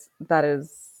is.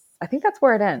 I think that's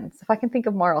where it ends. If I can think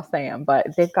of more, I'll say them.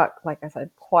 But they've got, like I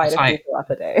said, quite a few throughout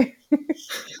the day.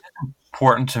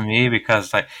 Important to me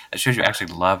because like it shows you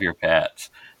actually love your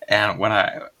pets. And when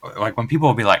people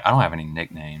will be like, I don't have any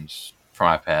nicknames for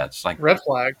my pets, like red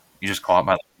flag. You just call it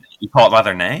by You call it by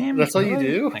their name? That's all you Really?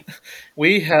 do? Like,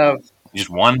 We have just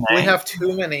one name? we have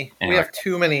too many. Anyway. We have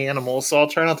too many animals, so I'll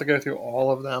try not to go through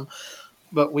all of them.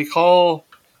 But we call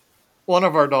one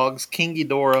of our dogs King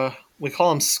Ghidorah. We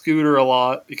call him Scooter a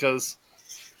lot because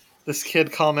this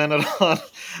kid commented on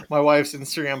my wife's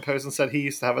Instagram post and said he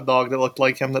used to have a dog that looked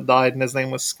like him that died, and his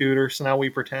name was Scooter. So now we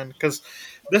pretend, because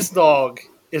this dog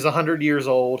is 100 years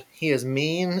old. He is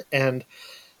mean, and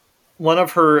one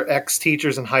of her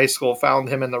ex-teachers in high school found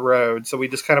him in the road, so we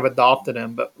just kind of adopted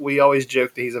him. But we always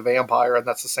joke that he's a vampire, and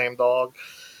that's the same dog.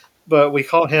 But we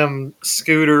call him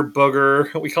Scooter,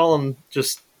 Booger. We call him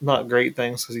just not great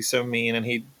things because he's so mean, and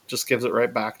he just gives it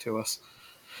right back to us.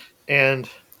 And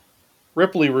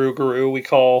Ripley Rougarou, we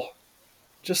call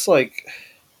just like,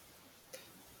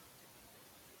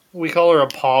 we call her a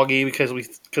Poggy because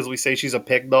we say she's a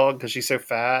pig dog because she's so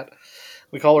fat.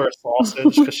 We call her a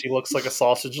sausage because she looks like a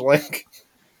sausage link.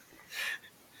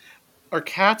 Our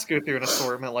cats go through an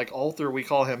assortment. Like Alter, we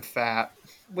call him Fat.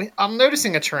 I'm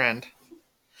noticing a trend.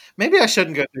 Maybe I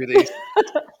shouldn't go through these,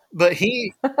 but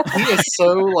he is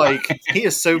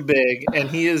so big, and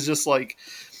he is just like,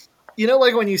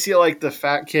 like when you see like the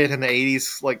fat kid in the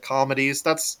 80s like comedies.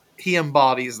 He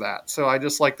embodies that. So I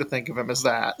just like to think of him as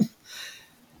that.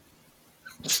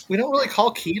 We don't really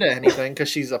call Kita anything because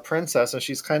she's a princess, and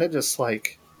she's kind of just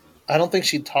like, I don't think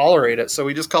she'd tolerate it. So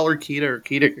we just call her Kita or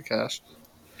Kita Kakash.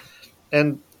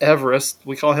 And Everest,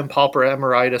 we call him Papa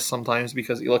Emeritus sometimes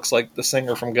because he looks like the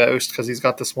singer from Ghost because he's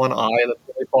got this one eye that's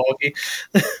really foggy.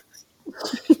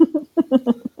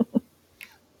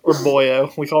 Or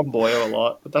Boyo. We call him Boyo a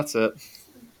lot, but that's it.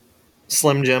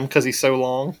 Slim Jim because he's so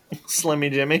long.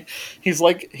 Slimmy Jimmy. He's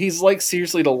like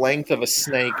seriously the length of a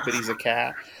snake, but he's a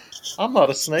cat. I'm not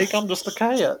a snake, I'm just a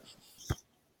cat.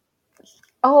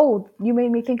 Oh, you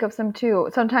made me think of some too.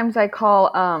 Sometimes I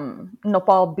call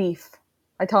Nopal Beef.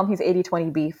 I tell him he's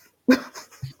 80-20 beef.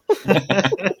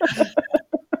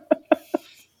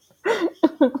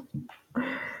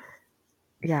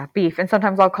 Yeah, beef. And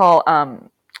sometimes I'll call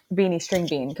Beanie String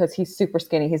Bean because he's super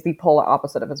skinny. He's the polar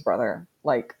opposite of his brother.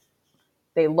 Like,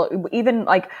 they look, even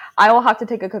like, I will have to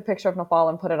take a good picture of Nopal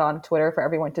and put it on Twitter for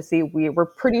everyone to see. We're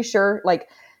pretty sure, like,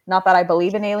 not that I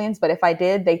believe in aliens, but if I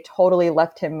did, they totally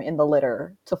left him in the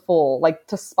litter to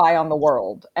spy on the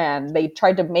world. And they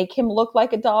tried to make him look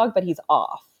like a dog, but he's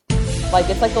off. Like,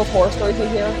 it's like those horror stories you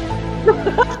hear.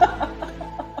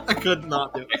 I could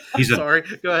not do it. Sorry,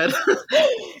 go ahead.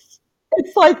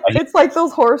 It's like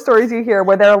those horror stories you hear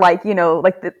where they're like,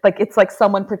 like it's like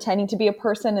someone pretending to be a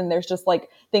person, and there's just like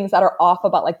things that are off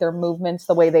about like their movements,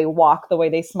 the way they walk, the way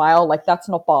they smile. Like, that's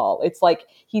Nopal. It's like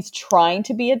he's trying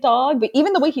to be a dog, but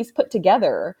even the way he's put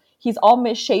together, he's all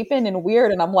misshapen and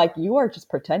weird. And I'm like, you are just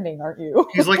pretending, aren't you?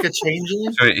 He's like a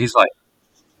changeling. So he's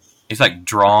like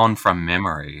drawn from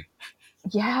memory.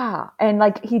 Yeah. And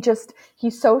like,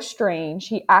 he's so strange.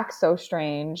 He acts so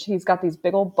strange. He's got these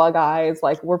big old bug eyes.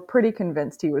 Like, we're pretty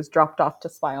convinced he was dropped off to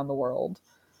spy on the world.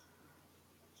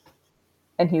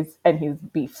 And he's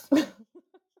beef. That's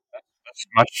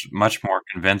much more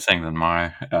convincing than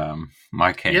my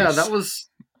my case. Yeah, that was.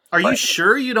 Are you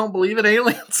sure you don't believe in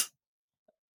aliens?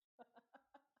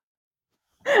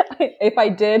 If I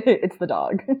did, it's the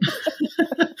dog.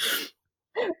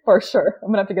 For sure. I'm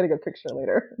going to have to get a good picture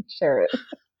later. Share it.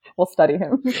 We'll study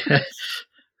him.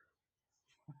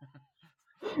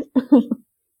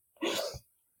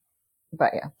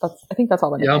 But yeah, I think that's all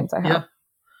the nicknames I have. Yeah.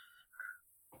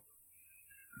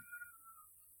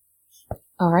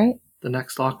 All right. The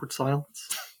next awkward silence.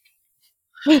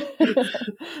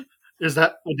 Is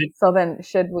that? So then,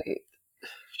 should we?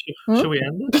 Should we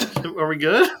end it? Are we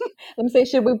good? Let me say,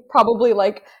 should we probably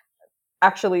like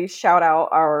actually shout out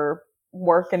our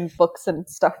work and books and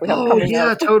stuff we have coming up?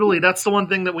 Yeah, totally. That's the one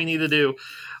thing that we need to do.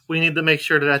 We need to make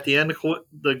sure that at the end,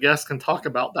 the guests can talk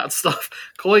about that stuff.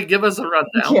 Coy, give us a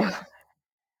rundown. Yeah.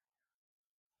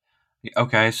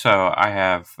 Okay, so I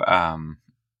have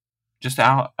just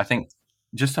out, I think,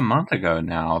 just a month ago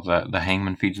now, the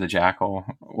Hangman Feeds the Jackal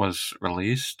was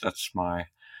released. That's my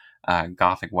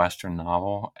Gothic Western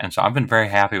novel. And so I've been very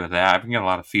happy with that. I've been getting a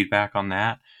lot of feedback on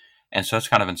that. And so it's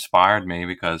kind of inspired me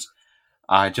because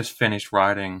I just finished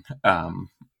writing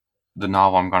the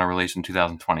novel I'm going to release in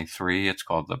 2023. It's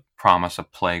called The Promise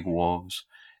of Plague Wolves.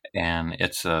 And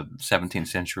it's a 17th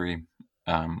century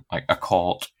like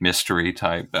occult mystery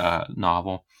type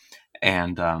novel.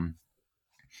 And kind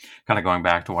of going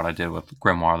back to what I did with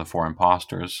Grimoire of the Four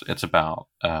Imposters, it's about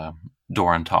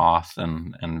Doran Toth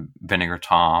and Vinegar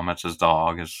Tom. It's his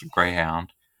dog, his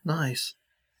greyhound. Nice.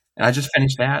 And I just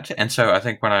finished that, and so I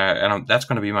think that's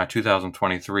going to be my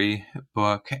 2023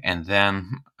 book, and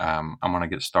then I'm going to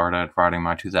get started writing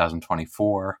my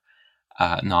 2024.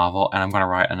 novel, and I'm going to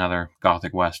write another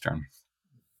Gothic Western.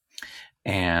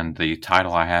 And the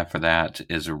title I have for that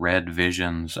is Red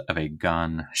Visions of a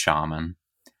Gun Shaman.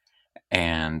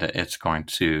 And it's going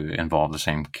to involve the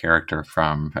same character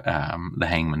from The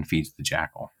Hangman Feeds the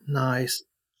Jackal. Nice.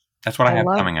 That's what I have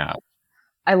coming up.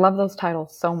 I love those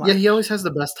titles so much. Yeah, he always has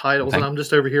the best titles, and I'm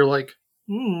just over here like,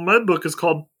 my book is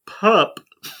called Pup.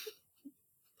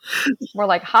 We're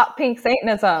like Hot Pink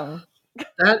Satanism.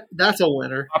 That's a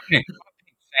winner. Hot Pink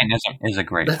Satanism is a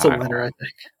great That's title. a winner, I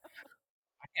think.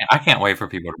 I can't wait for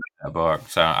people to read that book.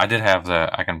 So I did have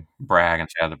I can brag and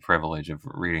say I had the privilege of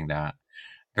reading that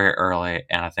very early,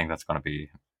 and I think that's going to be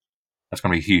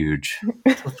huge.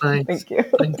 Well, thanks. Thank you.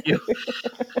 Thank you.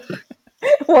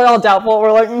 We're all doubtful.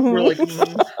 We're like, We're like,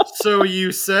 so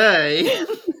you say.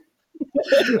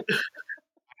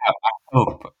 I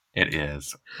hope it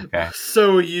is. Okay.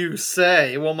 So you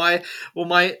say. Will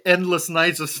my endless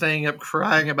nights of staying up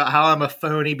crying about how I'm a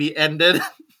phony be ended?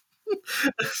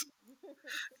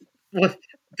 The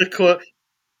quote.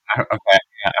 Okay.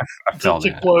 Yeah, I felt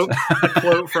that. A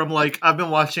quote from like I've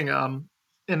been watching An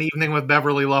Evening with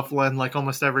Beverly Loughlin like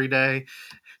almost every day.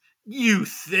 You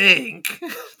think?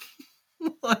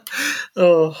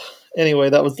 Oh, anyway,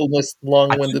 that was the most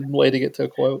long-winded way to get to a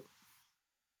quote.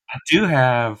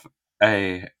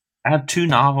 I have two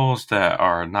novels that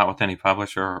are not with any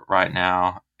publisher right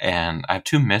now, and I have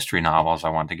two mystery novels I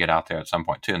want to get out there at some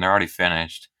point too, and they're already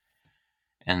finished.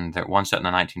 And one's set in the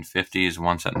 1950s,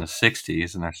 one's set in the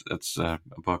 60s, and it's a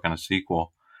book and a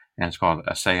sequel, and it's called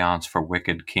A Seance for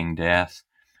Wicked King Death,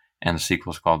 and the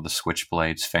sequel is called The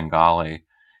Switchblade Svengali.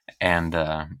 And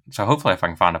so hopefully if I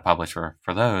can find a publisher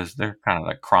for those, they're kind of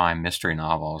like crime mystery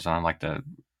novels, and I'd like to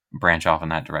branch off in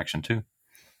that direction too.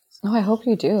 No, I hope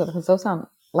you do, because those sound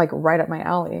like right up my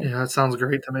alley. Yeah, that sounds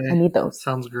great to me. I need those.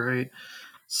 Sounds great.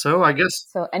 So I guess.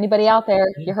 So anybody out there,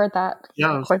 you heard that?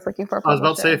 Yeah, Coy's looking for a publisher. I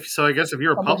was about to say, I guess if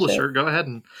you're a publisher, go ahead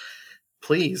and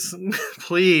please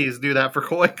do that for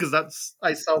Coy, because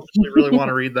I selfishly really want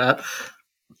to read that.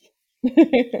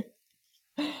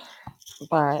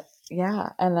 But yeah,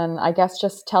 and then I guess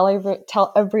just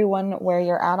tell everyone where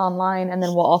you're at online, and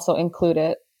then we'll also include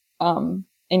it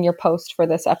in your post for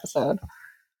this episode.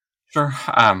 Sure.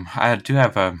 I do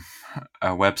have a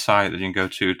website that you can go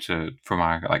to for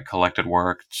my like collected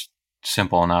work. It's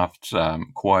simple enough. It's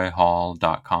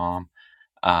coyhall.com.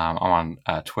 I'm on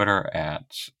Twitter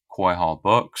at Coy Hall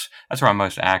Books. That's where I'm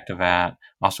most active at.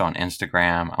 Also on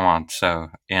Instagram. I'm so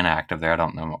inactive there. I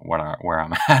don't know where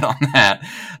I'm at on that.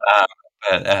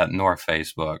 Nor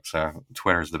Facebook. So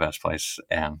Twitter's the best place,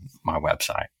 and my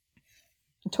website.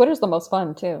 Twitter's the most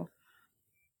fun too.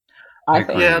 I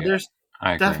think. Yeah, there's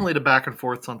definitely the back and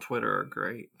forths on Twitter are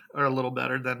great, or a little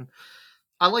better than.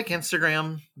 I like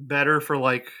Instagram better for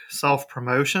like self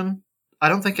promotion. I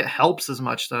don't think it helps as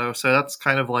much though, so that's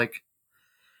kind of like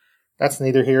that's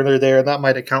neither here nor there. That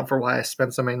might account for why I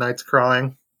spend so many nights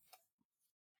crying.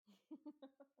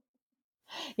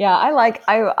 Yeah,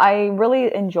 I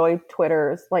really enjoy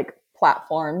Twitter's like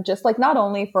platform, just like not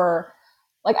only for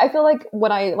like I feel like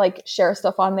when I like share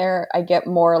stuff on there, I get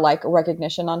more like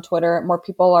recognition on Twitter. More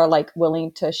people are like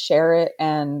willing to share it,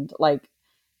 and like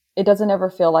it doesn't ever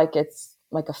feel like it's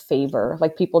like a favor.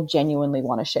 Like people genuinely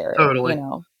want to share it. Totally. You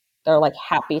know, they're like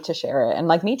happy to share it, and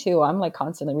like me too. I'm like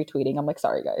constantly retweeting. I'm like,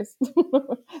 sorry guys,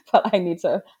 but I need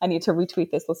to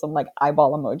retweet this with some like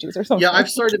eyeball emojis or something. Yeah, I've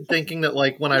started thinking that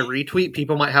like when I retweet,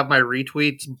 people might have my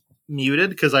retweets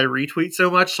muted because I retweet so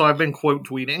much. So I've been quote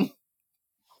tweeting.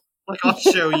 Like I'll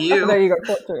show you. There you go.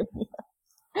 Quote tweet.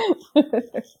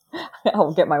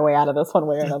 I'll get my way out of this one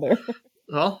way or another.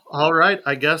 Well, all right.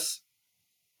 I guess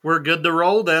we're good to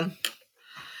roll then.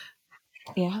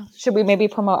 Yeah. Should we maybe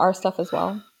promote our stuff as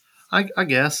well? I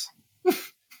guess.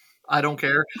 I don't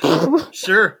care.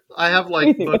 Sure. I have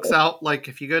like books out. Like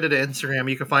if you go to the Instagram,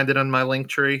 you can find it on my link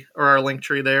tree or our link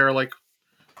tree there, like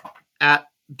at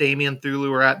Damien Thulu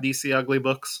or at DC Ugly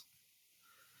Books.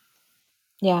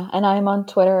 Yeah. And I'm on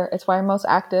Twitter. It's where I'm most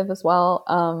active as well.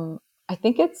 I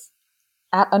think it's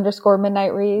at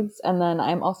 _midnight reads. And then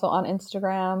I'm also on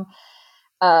Instagram,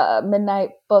 midnight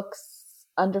books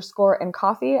 _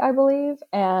 coffee, I believe.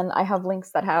 And I have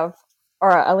links that have, or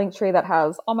a link tree that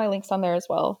has all my links on there as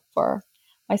well for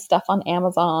my stuff on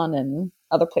Amazon and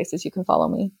other places you can follow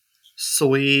me.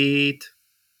 Sweet.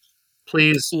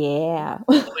 Please. Yeah.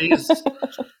 Please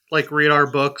like read our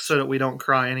books so that we don't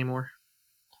cry anymore.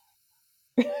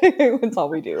 That's all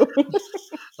we do.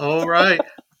 All right.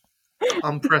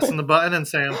 I'm pressing the button and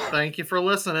saying thank you for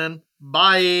listening.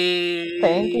 Bye.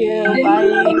 Thank you.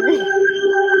 Bye.